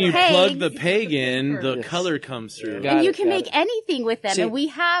comes with when these you pegs. plug the peg in, the Yes. color comes through. Got and you it, can got make it. anything with them. See- And we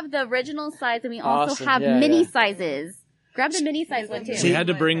have the original size, and we also Awesome. have Yeah, mini yeah. sizes. Grab the mini size one too. We had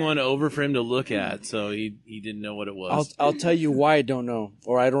to bring one over for him to look at, so he didn't know what it was. I'll tell you why I don't know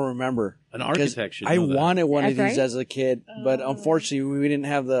or I don't remember. An architect should I know that. wanted one of That's these right. as a kid, but unfortunately we didn't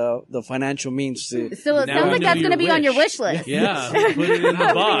have the financial means to. So it Now sounds I like know that's your going to be on your wish. wish list. Yeah, put it in the We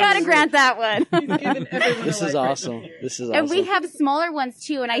got box. to grant that one. Given everyone This a is light bright awesome. here. This is And we awesome. have smaller ones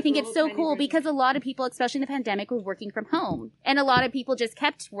too, and I think it's so little tiny cool version. because a lot of people, especially in the pandemic, were working from home, and a lot of people just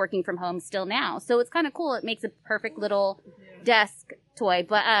kept working from home still now. So it's kind of cool. It makes a perfect little desk toy.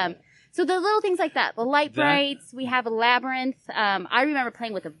 But so the little things like that, the light That- brights. We have a labyrinth. I remember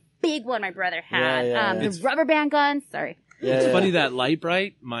playing with a big one my brother had. Yeah, yeah. The rubber band guns. Sorry. Yeah, It's yeah. funny that Light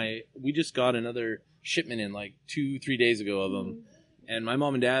Bright. We just got another shipment in like 2-3 days ago of them, and my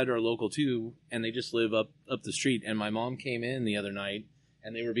mom and dad are local too, and they just live up the street. And my mom came in the other night,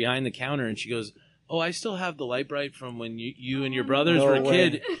 and they were behind the counter, and she goes, "Oh, I still have the Light Bright from when you and your brothers No were a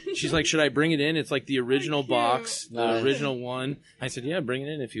way. kid." She's like, "Should I bring it in? It's like the original box, the Nice. original one." I said, "Yeah, bring it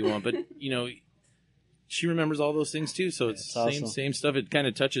in if you want." But she remembers all those things too, so it's That's same awesome. same stuff. It kind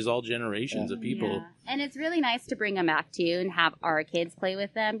of touches all generations of people. Yeah. And it's really nice to bring them back too and have our kids play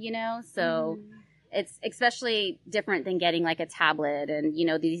with them, so it's especially different than getting like a tablet and,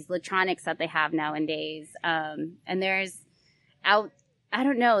 these electronics that they have nowadays. And there's I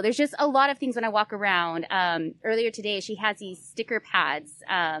don't know, there's just a lot of things when I walk around. Earlier today, she has these sticker pads.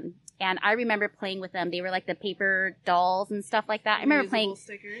 And I remember playing with them. They were like the paper dolls and stuff like that. I remember Reusable playing.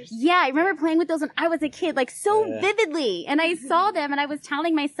 stickers. Yeah, I remember playing with those when I was a kid, like so Yeah. vividly. And I saw them and I was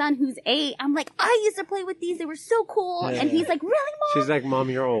telling my son who's 8, I'm like, I used to play with these. They were so cool. Yeah. And he's like, really, Mom? She's like,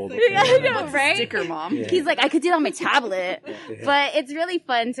 Mom, you're old. Yeah, I know, What's a right? Sticker mom. Yeah. He's like, I could do it on my tablet. But it's really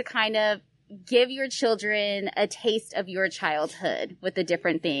fun to kind of give your children a taste of your childhood with the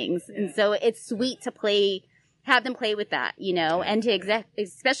different things. And so it's sweet to have them play with that, and to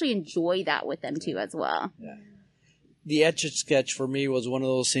especially enjoy that with them too as well. The Etch-a-Sketch for me was one of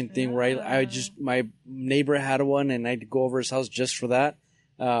those same thing where my neighbor had one and I'd go over his house just for that.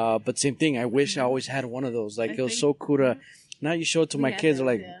 But same thing, I wish I always had one of those. Like, it was so cool to, now you show it to my kids, they're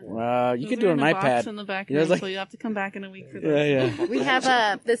like, you Those can do are it on in a iPad. box in the back You know, room, it's like- so you have to come back in a week for them. Yeah. We have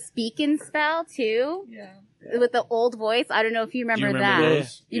the speak and spell too. Yeah. With the old voice. I don't know if you Do you remember remember that.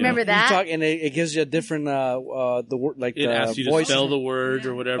 those? You remember that? You talk, and it gives you a different, the word, like It the asks you to voice. spell the word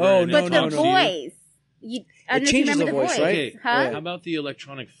or whatever. Oh, and no, it But no, the talks to you. voice. I don't know if you changes remember the voice, right? Okay, Huh? how about the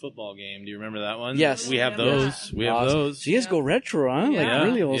electronic football game? Do you remember that one? Yes. We have Yeah. those. We have Awesome. those. So you guys go retro, huh? Like Yeah.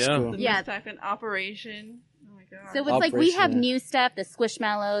 really old Yeah. school. The Yeah. type in Operation. Oh my god. So it's like we have Operation, yeah. new stuff, the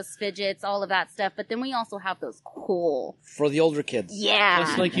Squishmallows, fidgets, all of that stuff, but then we also have those cool, For the older kids. yeah,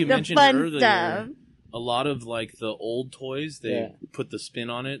 Just like you the mentioned fun earlier, stuff. a lot of like the old toys, they Yeah. put the spin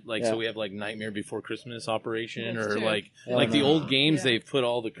on it. Like, Yeah. so we have like Nightmare Before Christmas Operation, That's or true. like Yeah. like the old games. Yeah. They've put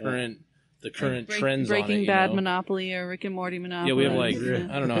all the current trends Breaking on it. Bad you know? Monopoly or Rick and Morty Monopoly. Yeah, we have like Yeah.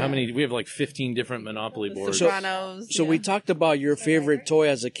 I don't know how many. We have like 15 different Monopoly The boards. Sopranos. So we talked about your favorite toy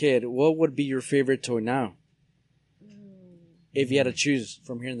as a kid. What would be your favorite toy now? If you had to choose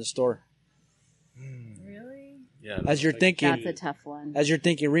from here in the store. Really? yeah, As you're like- thinking, That's a tough one. as you're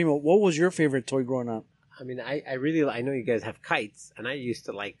thinking, Remo, what was your favorite toy growing up? I mean, I know you guys have kites, and I used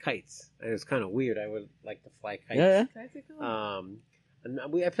to like kites. And it was kind of weird. I would like to fly kites. Yeah, That's a cool. And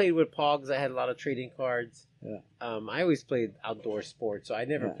I played with Pogs. I had a lot of trading cards. Yeah. I always played outdoor sports, so I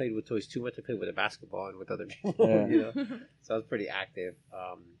never Yeah. played with toys too much. I played with a basketball and with other people, Yeah. you know. So I was pretty active.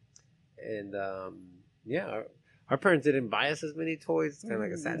 Our parents didn't buy us as many toys. It's kind of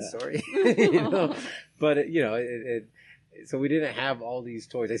like a sad story, you know. But so we didn't have all these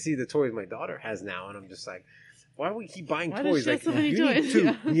toys. I see the toys my daughter has now, and I'm just like, why do we keep buying Why does toys? she have Like, so many you need toys? two.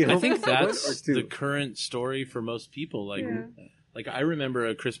 Yeah. You know, I think one or that's two. the current story for most people. Like, Yeah. like I remember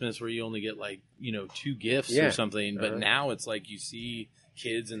a Christmas where you only get like 2 gifts Yeah. or something, but Uh-huh. now it's like you see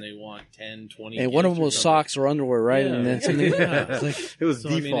kids and they want 10, 20. And one of gifts them or was something. socks or underwear, right? Yeah. And then something, Yeah. it's like, It was So,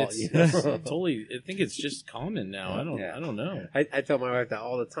 I mean, default. it's, you know? it's totally. I think it's just common now. I don't know. I tell my wife that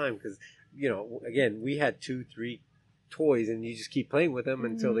all the time because, again, we had 2-3 toys and you just keep playing with them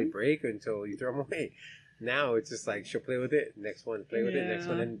until they break or until you throw them away. Now it's just like she'll play with it, next one, play with it, next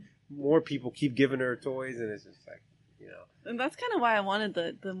one, and more people keep giving her toys, and it's just like, And that's kind of why I wanted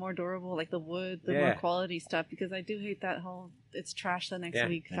the more durable, like the wood, the more Yeah. quality stuff, because I do hate that whole it's trash the next Yeah.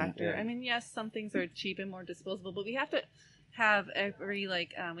 week factor. Yeah. I mean, yes, some things are cheap and more disposable, but we have to have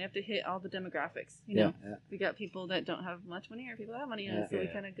we have to hit all the demographics. You know, we got people that don't have much money or people that have money, Yeah. so we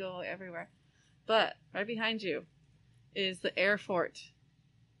kind of go everywhere. But right behind you is the air fort.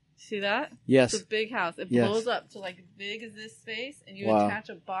 See that? yes. It's a big house. It Yes. blows up to like big as this space, and you Wow. attach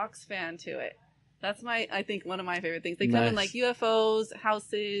a box fan to it. That's I think one of my favorite things. They come in Nice. like UFOs,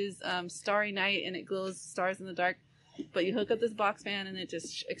 houses, Starry Night, and it glows stars in the dark. But you hook up this box fan, and it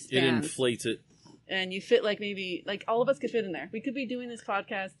just It expands. inflates it. and you fit like maybe like all of us could fit in there. We could be doing this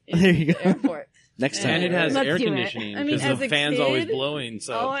podcast in There you the go. airport. Next And it time. has Let's air do it. conditioning I mean, because as the a fan's always kid, blowing.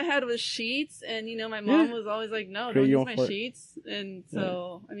 So All I had was sheets, and my mom was always like, "No, Great, don't you use went my for it. sheets." And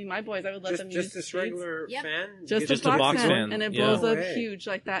so, I mean, my boys, I would let them use Just this sheets. regular Yep. fan? Just Just a a box, box fan, fan, and it yeah. blows No up way. huge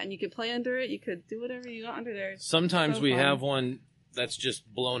like that, and you could play under it. You could do whatever you want under there. sometimes So we fun. have one that's just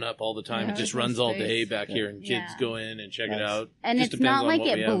blown up all the time. Yeah, it just there's no runs all space. day back here, and kids Yeah. go in and check it Nice. out. And Just it's depends not on like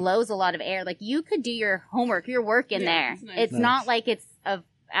what we it have. blows a lot of air. Like you could do your homework, your work in Yeah, there. it's nice. It's Nice. not like it's a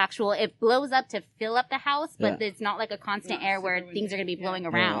actual. It blows up to fill up the house, but Yeah. it's not like a constant Not air where super things are going to be windy. blowing Yeah.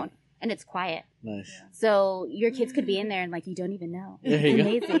 around, and it's quiet. Nice. So your kids could be in there and like you don't even know. There It's you go.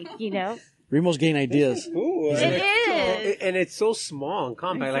 amazing, you know. Remo's getting ideas. Ooh, It is. And it's so small and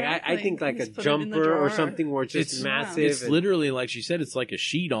compact. Like I Exactly. think like a Just put it in the jumper or drawer. something where it's just It's- massive. It's and- literally like she said. It's like a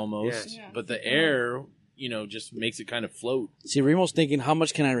sheet almost, Yeah. Yeah. but the air, just makes it kind of float. See, Remo's thinking, how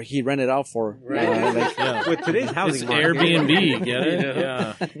much can he rent it out for? Right. Like, Yeah. With today's housing It's market. Airbnb, get it? You know?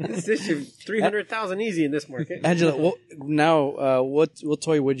 Yeah. This should 300,000 easy in this market. Angela, what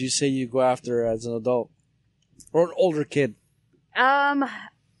toy would you say you go after as an adult or an older kid?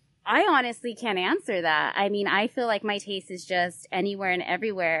 I honestly can't answer that. I mean, I feel like my taste is just anywhere and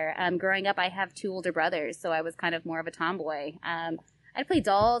everywhere. Growing up, I have 2 older brothers, so I was kind of more of a tomboy. I'd play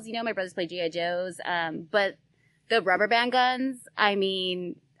dolls, my brothers play G.I. Joes, but the rubber band guns, I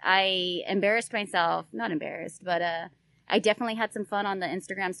mean, I embarrassed myself. Not embarrassed, but I definitely had some fun on the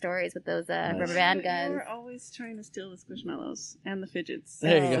Instagram stories with those rubber band You guns. were always trying to steal the Squishmallows and the fidgets.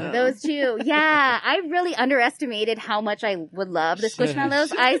 There you go. So- Those 2. Yeah, I really underestimated how much I would love the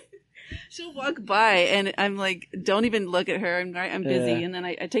Squishmallows. She'll walk by and I'm like, don't even look at her. I'm busy. Yeah. And then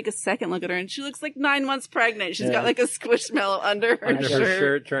I take a second look at her and she looks like 9 months pregnant. She's Yeah. got like a Squishmallow under her Under her shirt.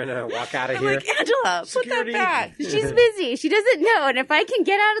 shirt, trying to walk out of I'm here. like, Angela, Security. put that back. She's busy. She doesn't know. And if I can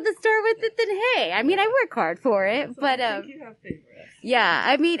get out of the store with it, then hey, I mean, I work hard for it. But I think you have favorites. yeah,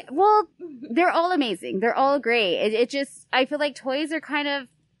 I mean, well, they're all amazing. They're all great. It just, I feel like toys are kind of,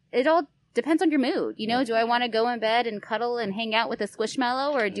 it all depends on your mood. Do I want to go in bed and cuddle and hang out with a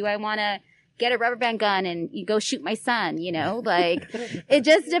Squishmallow, or do I want to get a rubber band gun and you go shoot my son? Like it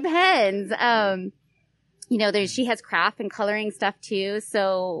just depends. She has craft and coloring stuff too.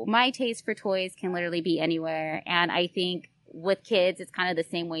 So my taste for toys can literally be anywhere. And I think with kids, it's kind of the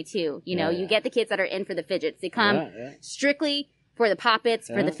same way too. You get the kids that are in for the fidgets. They come strictly for the poppets,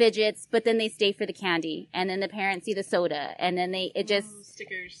 for the fidgets, but then they stay for the candy. And then the parents see the soda. And then it just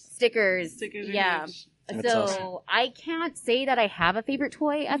Stickers. stickers. are Yeah. huge. That's So awesome. I can't say that I have a favorite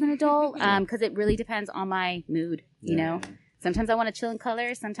toy as an adult because it really depends on my mood. Sometimes I want to chill and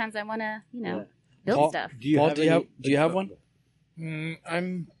color. Sometimes I want to, build Paul, stuff. Paul, do you have one?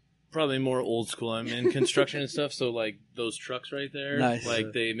 I'm probably more old school. I'm in construction and stuff, so like those trucks right there, Nice.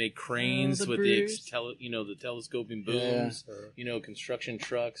 like they make cranes the with Brewers. the telescoping booms. Construction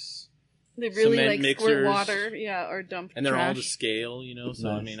trucks. They really Cement like squirt mixers. water, or dump And they're all trash. to scale, So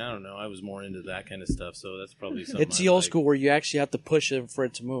I Nice. mean, I don't know. I was more into that kind of stuff, so that's probably something. It's the I old like. school where you actually have to push it for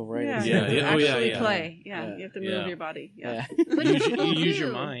it to move, right? Yeah, Yeah, you yeah. have Oh, to yeah, actually yeah. play. Yeah, Yeah. you have to move Yeah. your body. Yeah. But it's You cool use your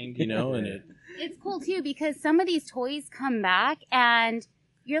too. mind, and it. It's cool too because some of these toys come back and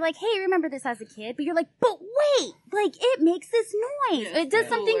you're like, hey, remember this as a kid? But you're like, but wait, like it makes this noise. Yeah, It does it's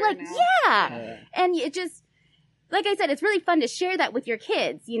something cooler like, now. yeah. And it just, like I said, it's really fun to share that with your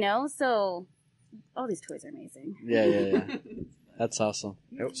kids, So all these toys are amazing. Yeah. That's awesome.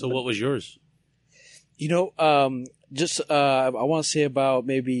 So what was yours? I want to say about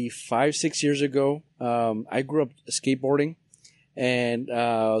maybe 5-6 years ago, I grew up skateboarding and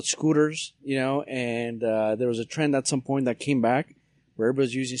scooters, and there was a trend at some point that came back where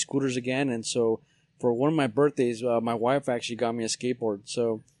everybody's using scooters again. And so for one of my birthdays, my wife actually got me a skateboard.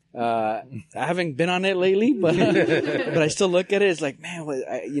 So I haven't been on it lately, but I still look at it. It's like, man,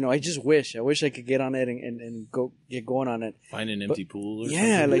 I just wish I could get on it and go get going on it. Find an empty pool or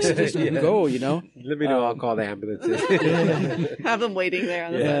Yeah, something? like just go, Let me know. I'll call the ambulances. Have them waiting there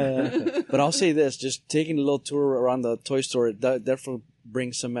on the side. Yeah. But I'll say this, just taking a little tour around the toy store, it definitely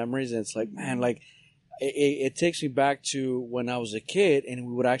brings some memories. And it's like, man, like it takes me back to when I was a kid and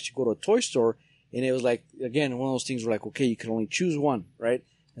we would actually go to a toy store and it was like, again, one of those things where like, okay, you can only choose one, right?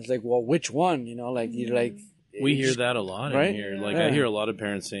 It's like, well, which one? Like you're like, We it's hear just- that a lot right? in here. Like Yeah. I hear a lot of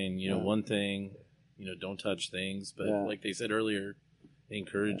parents saying, Yeah. one thing, don't touch things. But Yeah. like they said earlier, they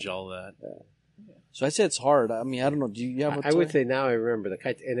encourage all that. So I say it's hard. I mean, I don't know. Do you have a toy? I would say now I remember the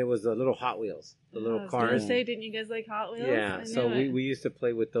kites, and it was the little Hot Wheels, the I little was gonna cars. say, didn't you guys like Hot Wheels? Yeah, I so knew it. we used to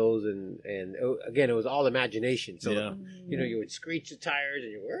play with those, and again, it was all imagination. So Yeah. you know, you would screech the tires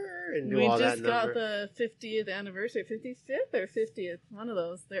and you and do We all just that got number. the 50th anniversary, 55th or 50th, one of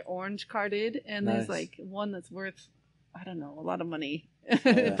those. They're orange carded, and Nice. there's like one that's worth, I don't know, a lot of money.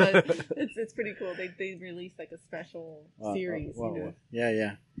 Yeah. But it's pretty cool. They released like a special Wow, series, wow, you know. wow.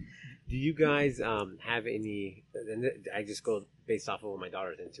 Yeah. Do you guys have any? And I just go based off of what my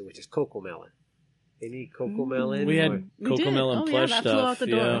daughter's into, which is Coco Melon. Any Coco Melon? We had or- We Coco did. Melon oh, plush yeah, that stuff. flew out the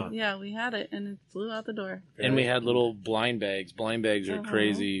door. Yeah. Yeah, we had it, and it flew out the door. And we had little blind bags. Blind bags are Uh-huh.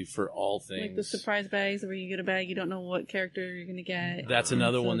 crazy for all things. Like the surprise bags where you get a bag, you don't know what character you're going to get. That's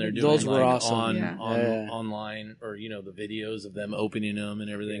another So one they're the- doing. Those were like, awesome. on, Yeah. Yeah. online, or the videos of them opening them and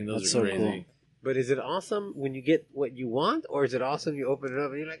everything. Those That's are so crazy. cool. But is it awesome when you get what you want, or is it awesome you open it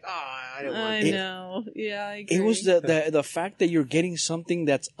up and you're like, oh, I didn't want I it. know. Yeah, I agree. It was the fact that you're getting something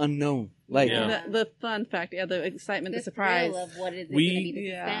that's unknown. Like, Yeah. The fun fact, yeah, the excitement, the surprise. thrill of what is it We- going to be the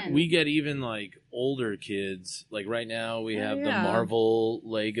Yeah. suspense. We get even like older kids. Like right now, we Oh, have the yeah. Marvel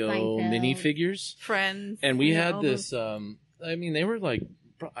Lego Seinfeld. minifigures, Friends. and we yeah, had all this. those- I mean, they were like,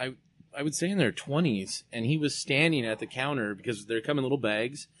 I would say in their 20s, and he was standing at the counter because they're come in little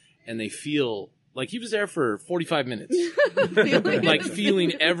bags, and they feel like he was there for 45 minutes. like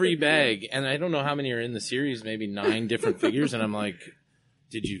feeling every bag, and I don't know how many are in the series, maybe 9 different figures, and I'm like,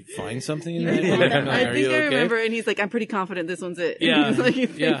 did you find something in that? Yeah. Like, I'm like, I are think you I okay? remember, and he's like, I'm pretty confident this one's it. Yeah. He's like, he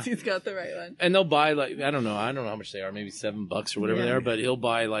thinks Yeah. he's got the right one. And they'll buy like I don't know how much they are, maybe $7 or whatever Yeah. they are, but he'll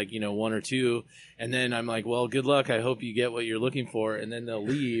buy like 1 or 2, and then I'm like, well, good luck, I hope you get what you're looking for, and then they'll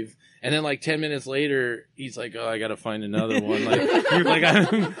leave, and then like 10 minutes later he's like, oh, I gotta find another one. Like you're like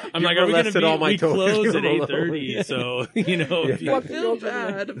I'm like, are we gonna molested be? all my We toys. close at You're alone. 8:30, so if you- I feel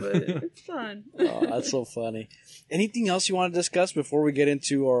bad, but it's fun. oh, that's so funny. Anything else you want to discuss before we get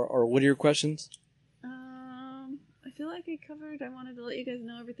into our Whittier questions? I feel like I covered. I wanted to let you guys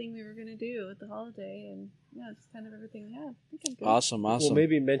know everything we were going to do at the holiday, and yeah, it's kind of everything we have. I think I'm good. Awesome. Well,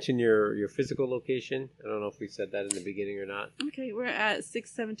 maybe mention your physical location. I don't know if we said that in the beginning or not. Okay, we're at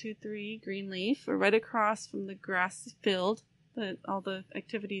 6723 Greenleaf. We're right across from the grass field that all the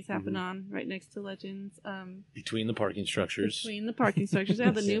activities happen on, right next to Legends. between the parking structures. Between the parking structures.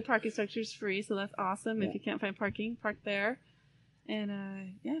 Yeah, the new parking structure is free, so that's awesome. Yeah. If you can't find parking, park there.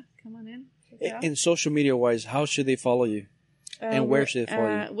 And yeah, come on in. Check it out. In social media wise, how should they follow you? and where we're should they follow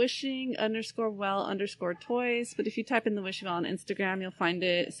you? at wishing_well_toys. But if you type in the Wishing Well on Instagram, you'll find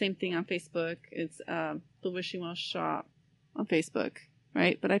it. Same thing on Facebook. It's the Wishing Well shop on Facebook,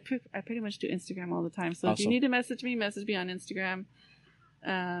 right? But I pretty much do Instagram all the time. So if you Awesome. need to message me on Instagram.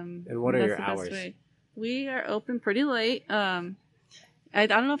 And what are that's your the best hours? way. We are open pretty late. I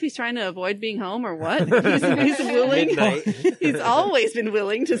don't know if he's trying to avoid being home or what. He's willing. Midnight. He's always been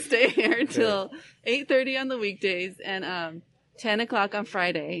willing to stay here until 8:30 on the weekdays and 10 o'clock on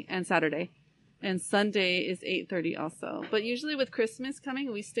Friday and Saturday. And Sunday is 8:30 also. But usually with Christmas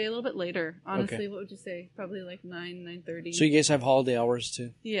coming, we stay a little bit later. Honestly, Okay. What would you say? Probably like 9:30. So you guys have holiday hours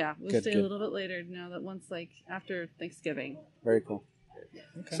too? Yeah, we'll Good, stay good. a little bit later now that once like after Thanksgiving. Very cool.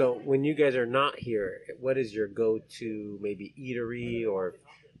 So when you guys are not here, what is your go-to maybe eatery, or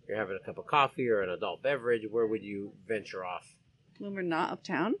you're having a cup of coffee or an adult beverage? Where would you venture off? When we're not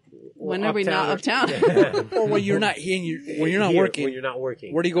uptown? Well, When are we not uptown? Or when you're not here, when you're not Here, working, When you're not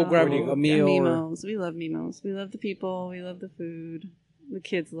working. where do you go grab Oh, a meal? Or, Mimos. We love Mimos. We love the people. We love the food. The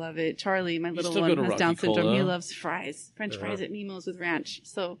kids love it. Charlie, my little still one, go to has Down Rocky syndrome. Cola? He loves fries. French Uh-huh. fries at Mimos with ranch.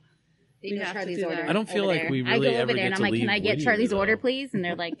 So They We know have to Charlie's do order. that. I don't feel over like there. we I really go ever over there get and I'm to like, leave can I get Whittier, Charlie's though. order, please? And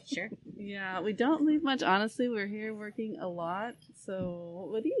they're like, sure. yeah, we don't leave much. Honestly, we're here working a lot. So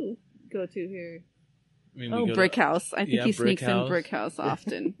what do you go to here? I mean, we Oh, go to- Brick House. I think Yeah, he Brick sneaks in House. Brick House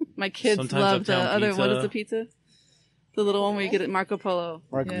often. My kids Sometimes love the Uptown other. What is Pizza. the pizza? The little one where you get it Marco Polo.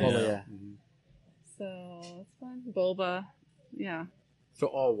 Marco Yeah. Polo, Yeah. yeah. So it's fun. Boba. Yeah. So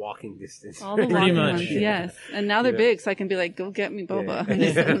all walking distance. All the Pretty walking much. ones, yes. And now they're Yeah. big, so I can be like, go get me boba. Yeah. And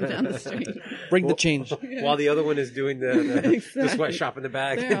just send them down the street. Bring the Well- change. While the other one is doing the Exactly. sweatshop in the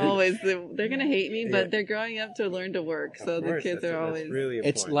bag. They're always, they're going to hate me, Yeah. but they're growing up to learn to work. So Of the course, kids that's- are that's always, really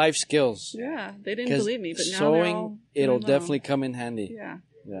important. It's life skills. yeah, they didn't Because believe me, but now they're sewing, all it'll doing well. definitely come in handy. Yeah.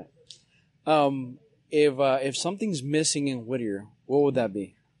 If something's missing in Whittier, what would that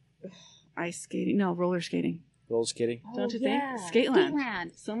be? Ice skating. No, roller skating. Roller skating? Don't you Oh, yeah. think? Skateland.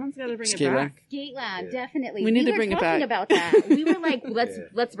 Skateland. Someone's got to bring Skateland? it back. Skateland, Yeah. definitely. We need to were bring it talking back. about that. We were like, Yeah.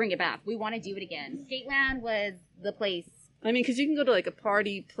 let's bring it back. We want to do it again. Skateland was the place. I mean, because you can go to like a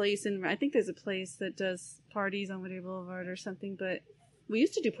party place, and I think there's a place that does parties on Whittier Boulevard or something, but we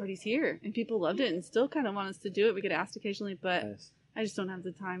used to do parties here, and people loved it, and still kind of want us to do it. We get asked occasionally, but Nice. I just don't have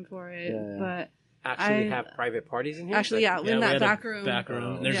the time for it. Yeah, yeah. But Actually, I- have private parties in here. actually, yeah, Yeah, in we that had back a room. back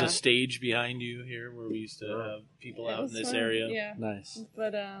room. And there's Yeah. a stage behind you here where we used to have people It out in was this fun. area. Yeah. Nice.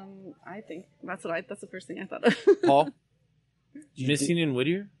 But I think that's the first thing I thought of. Paul? Missing in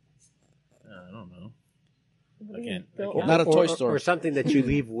Whittier? I don't know. I can't. Not a toy store. Or something that you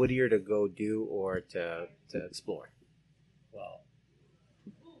leave Whittier to go do or to explore. Well,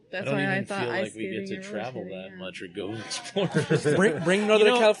 That's I don't why even I thought feel ice like we get to skating or roller travel skating, that yeah. much or go explore. Bring Northern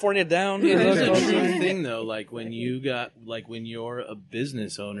You know, California down. It is Look, a true thing though. Like when you're a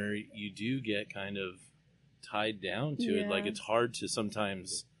business owner, you do get kind of tied down to it. Like Yeah. it's hard to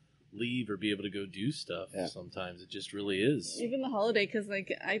sometimes leave or be able to go do stuff. Yeah. Sometimes it just really is. Even the holiday, because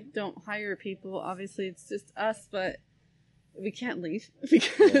like I don't hire people. Obviously, it's just us, but we can't leave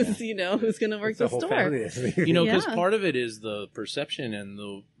because who's going to work It's the the whole store? family that's leaving. You know, because Yeah. part of it is the perception and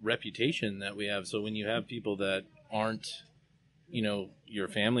the reputation that we have. So when you have people that aren't, your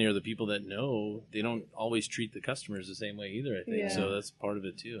family or the people that know, they don't always treat the customers the same way either, I think. Yeah. So that's part of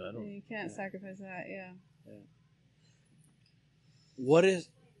it too. I don't. You can't sacrifice that. Yeah. what is...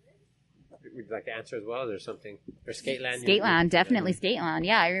 Would you like to answer as well? There's something. Or Skateland. Skateland, definitely Skateland.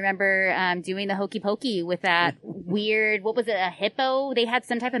 Yeah, I remember doing the hokey pokey with that weird, what was it, a hippo? They had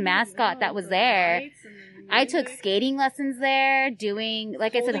some type of mascot that was there. I took skating lessons there, doing,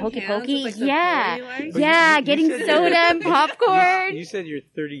 like I said, hokey pokey. Yeah. But Yeah, you getting said- soda and popcorn. You said you're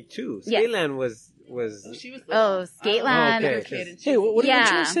 32. Yeah. Skateland was. She was. Oh, Skateland. Oh, okay. Hey, what did you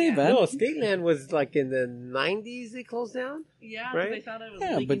Yeah. say, Van? No, Skateland was like in the 90s. They closed down. Yeah, Right? but they thought I was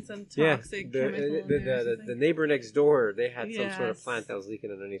Yeah, leaking but- some Yeah, toxic the, chemical in there or the something. neighbor next door, they had some sort of Yes. plant that was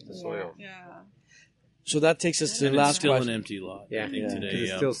leaking underneath the soil. Yeah. So that takes us to the And it's last still question. an empty lot. Yeah, I think Yeah. today.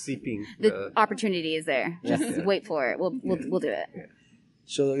 It's Yeah. still seeping. The opportunity is there. Just Yeah. wait for it. We'll do it.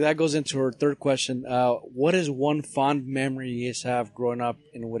 So that goes into our third question. What is one fond memory you guys have growing up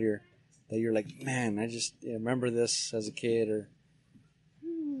in Whittier that you're like, man, I just remember this as a kid? Or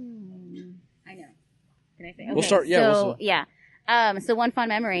I know. Can I say? We'll start- yeah, we'll So, start. yeah. So one fun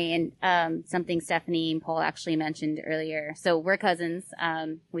memory and something Stephanie and Paul actually mentioned earlier. So we're cousins.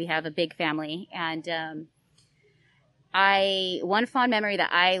 We have a big family, and one fond memory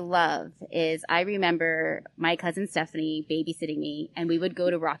that I love is I remember my cousin Stephanie babysitting me, and we would go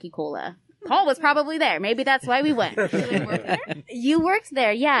to Rocky Cola. Paul was probably there. Maybe that's why we went. You worked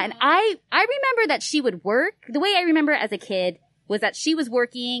there, yeah. And I remember that she would work. The way I remember as a kid was that she was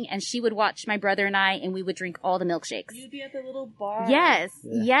working and she would watch my brother and I, and we would drink all the milkshakes. You'd be at the little bar. Yes,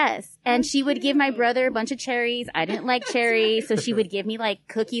 yes. And she would give my brother a bunch of cherries. I didn't like cherries, so she would give me like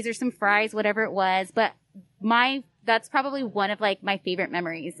cookies or some fries, whatever it was. But that's probably one of like my favorite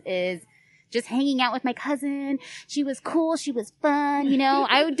memories is just hanging out with my cousin. She was cool. She was fun.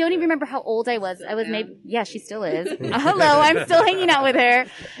 I don't even remember how old I was. I was maybe, yeah, she still is. Hello. I'm still hanging out with her.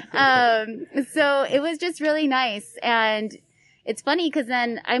 So it was just really nice. And it's funny because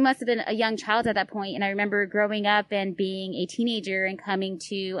then I must have been a young child at that point, and I remember growing up and being a teenager and coming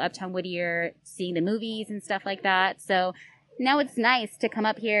to Uptown Whittier, seeing the movies and stuff like that. So now it's nice to come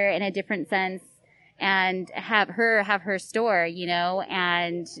up here in a different sense and have her store,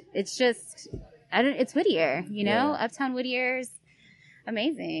 and it's just, it's Whittier, Uptown Whittier's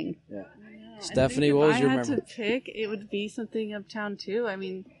amazing. yeah. I Stephanie, think what was if your I had memory? to pick, it would be something uptown too. I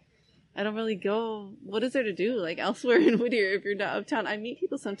mean, I don't really go. What is there to do like elsewhere in Whittier if you're not uptown? I meet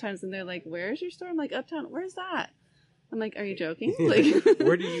people sometimes and they're like, "Where's your store?" I'm like, "Uptown. Where's that?" I'm like, "Are you joking? Like,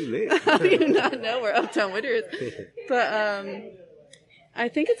 Where do you live? how do you not know where Uptown Whittier is?" But I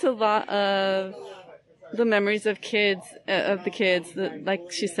think it's a lot of the memories of the kids.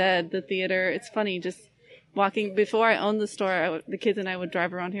 Like she said, the theater. It's funny just walking. Before I owned the store, the kids and I would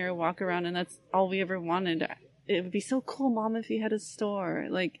drive around here, walk around, and that's all we ever wanted. It would be so cool, Mom, if you had a store.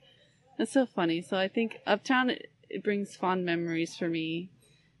 Like, that's so funny. So I think Uptown, it brings fond memories for me.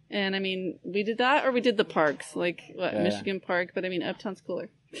 And I mean, we did that, or we did the parks, like Michigan Park. But I mean, Uptown's cooler.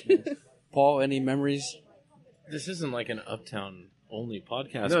 Paul, any memories? This isn't like an Uptown only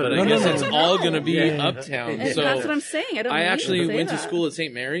podcast, No, but no, I guess no. it's all going to be Yeah. Uptown. And So that's what I'm saying. I don't. I mean actually say went to that. school at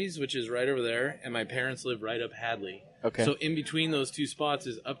St. Mary's, which is right over there, and my parents live right up Hadley. Okay. So in between those two spots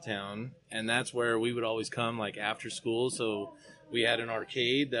is Uptown, and that's where we would always come, like after school. So we had an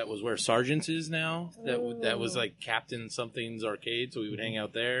arcade that was where Sargent's is now. That was like Captain Something's arcade, so we would hang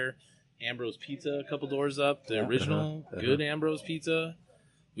out there. Ambrose Pizza, a couple doors up, the original good Ambrose Pizza.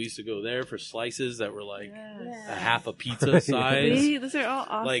 We used to go there for slices that were like Yes. a half a pizza size. See, those are all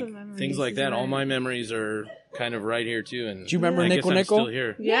awesome Like memories. things like that. isn't All it? my memories are kind of right here too. And Do you remember I guess Nickel I'm Nickel? still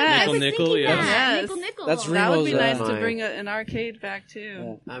here. Yes. Nickel Nickel. Yeah. Yes. Yes. Nickel. That's That would be Remo's, nice to my- bring an arcade back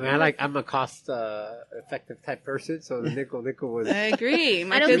too. I mean, I'm a cost effective type person, so the nickel was. I agree.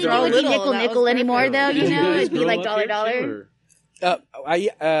 My I don't kids think are it all would be little. nickel That was nickel anymore, perfect. though. Did You know, guys it'd be grow like up dollar here, dollar. too, or-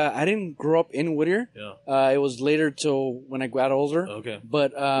 I didn't grow up in Whittier. Yeah. It was later till when I got older. Okay.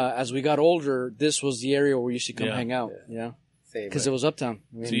 But as we got older, this was the area where we used to come Yeah. hang out. Yeah, Same, because it was uptown.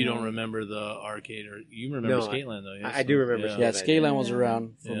 I mean, So you don't remember the arcade, or you remember No, Skateland though? Yes? I do remember Yeah. yeah, Skateland. Skateland was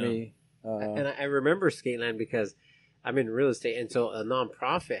around for Yeah. me. And I remember Skateland because I'm in real estate, and so a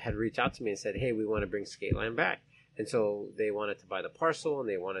nonprofit had reached out to me and said, "Hey, we want to bring Skateland back." And so they wanted to buy the parcel and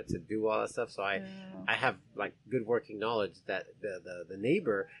they wanted to do all that stuff. So I have like good working knowledge that the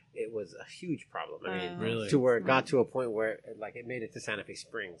neighbor, it was a huge problem. I mean, Really? to where it got to a point where like it made it to Santa Fe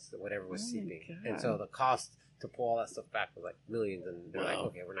Springs, whatever was Oh my seeping. God. And so the cost to pull all that stuff back was like millions. And they're like, Wow.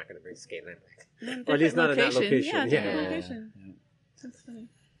 okay, we're not going to bring Skateland back. Different Or at least not in that location. Yeah, different Yeah. location. That's funny.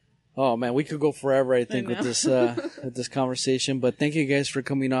 Oh man, we could go forever. I think I with know. this with this conversation. But thank you guys for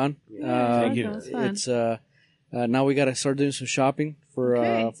coming on. Thank you. That was fun. It's now we got to start doing some shopping for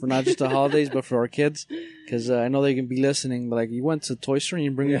Okay. for not just the holidays but for our kids, because I know they can be listening. But like, you went to Toy Store and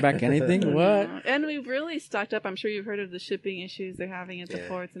you bring me back anything? What? And we've really stocked up. I'm sure you've heard of the shipping issues they're having at the Yeah,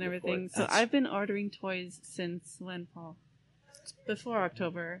 ports and the everything. ports. So I've been ordering toys since when, Paul? Before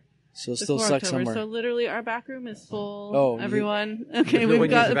October. So it still Before sucks October. somewhere. So literally our back room is full. Oh, everyone. Okay, No we've one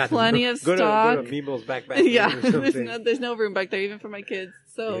uses the got bathroom. plenty of Go stock. to Memo's back Yeah, or there's something. there's no room back there even for my kids.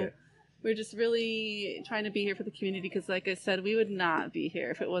 So Yeah. we're just really trying to be here for the community because, like I said, we would not be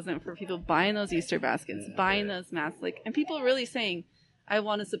here if it wasn't for people buying those Easter baskets, buying those masks, like, and people really saying, "I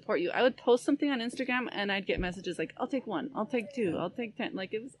want to support you." I would post something on Instagram and I'd get messages like, "I'll take 1, I'll take 2, I'll take 10."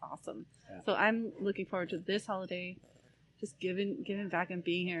 Like, it was awesome. So I'm looking forward to this holiday, just giving back and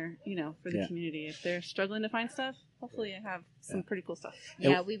being here, you know, for the Yeah. community. If they're struggling to find stuff, hopefully I have some pretty cool stuff.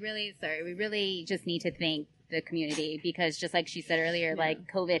 Yeah, we really just need to thank the community because just like she said earlier,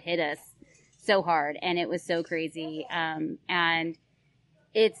 like COVID hit us so hard and it was so crazy. And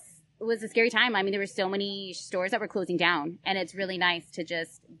it was a scary time. I mean, there were so many stores that were closing down and it's really nice to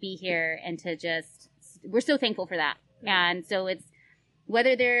just be here and to just, we're so thankful for that. And so it's,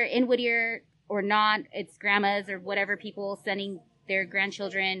 whether they're in Whittier or not, it's grandmas or whatever, people sending their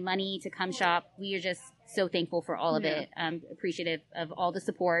grandchildren money to come shop. We are just so thankful for all of it. Appreciative of all the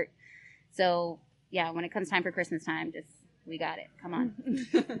support. So yeah, when it comes time for Christmas time, just, we got it. Come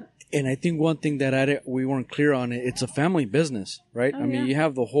on. And I think one thing that we weren't clear on, it's a family business, right? I mean, yeah. you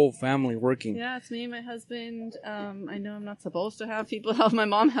have the whole family working. Yeah, it's me and my husband. I know I'm not supposed to have people help. My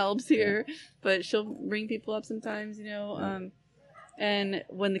mom helps here, but she'll bring people up sometimes, you know. And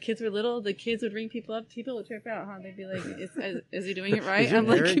when the kids were little, the kids would ring people up. People would trip out, huh? They'd be like, is he doing it right? Is your I'm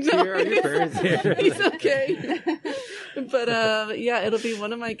like, parents no, here? Are your parents here? he's okay. But yeah, it'll be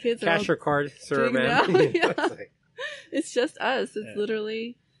one of my kids. Cash or card, sir, doing man. now, yeah. It's like- It's just us. It's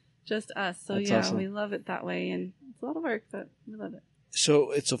literally just us. So That's yeah, awesome. we love it that way. And it's a lot of work, but we love it. So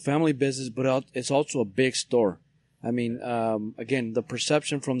it's a family business, but it's also a big store. I mean, again, the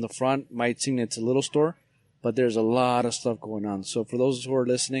perception from the front might seem it's a little store, but there's a lot of stuff going on. So for those who are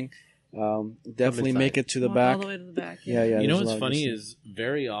listening, definitely make it to the Walk back. all the way to the back. Yeah, yeah. You know there's a what's lot of funny good is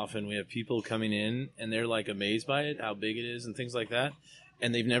very often we have people coming in and they're like amazed by it, how big it is and things like that.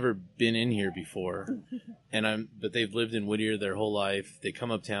 And they've never been in here before. But they've lived in Whittier their whole life. They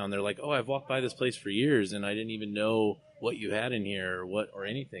come uptown, they're like, "Oh, I've walked by this place for years and I didn't even know what you had in here or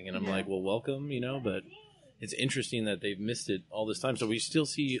anything." And I'm like, "Well, welcome, you know," but it's interesting that they've missed it all this time. So we still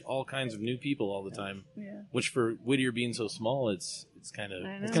see all kinds of new people all the time. Yeah. Which for Whittier being so small, it's kind of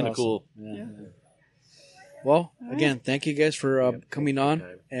I know. it's kind of Awesome. cool. Yeah. Well, again, thank you guys for coming on,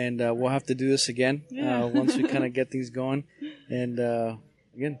 time. and we'll have to do this again Yeah. once we kind of get things going. And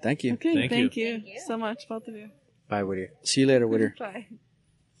again, thank you. Okay, Thank thank you. you so much, both of you. Bye, Whittier. See you later, Whittier. Bye.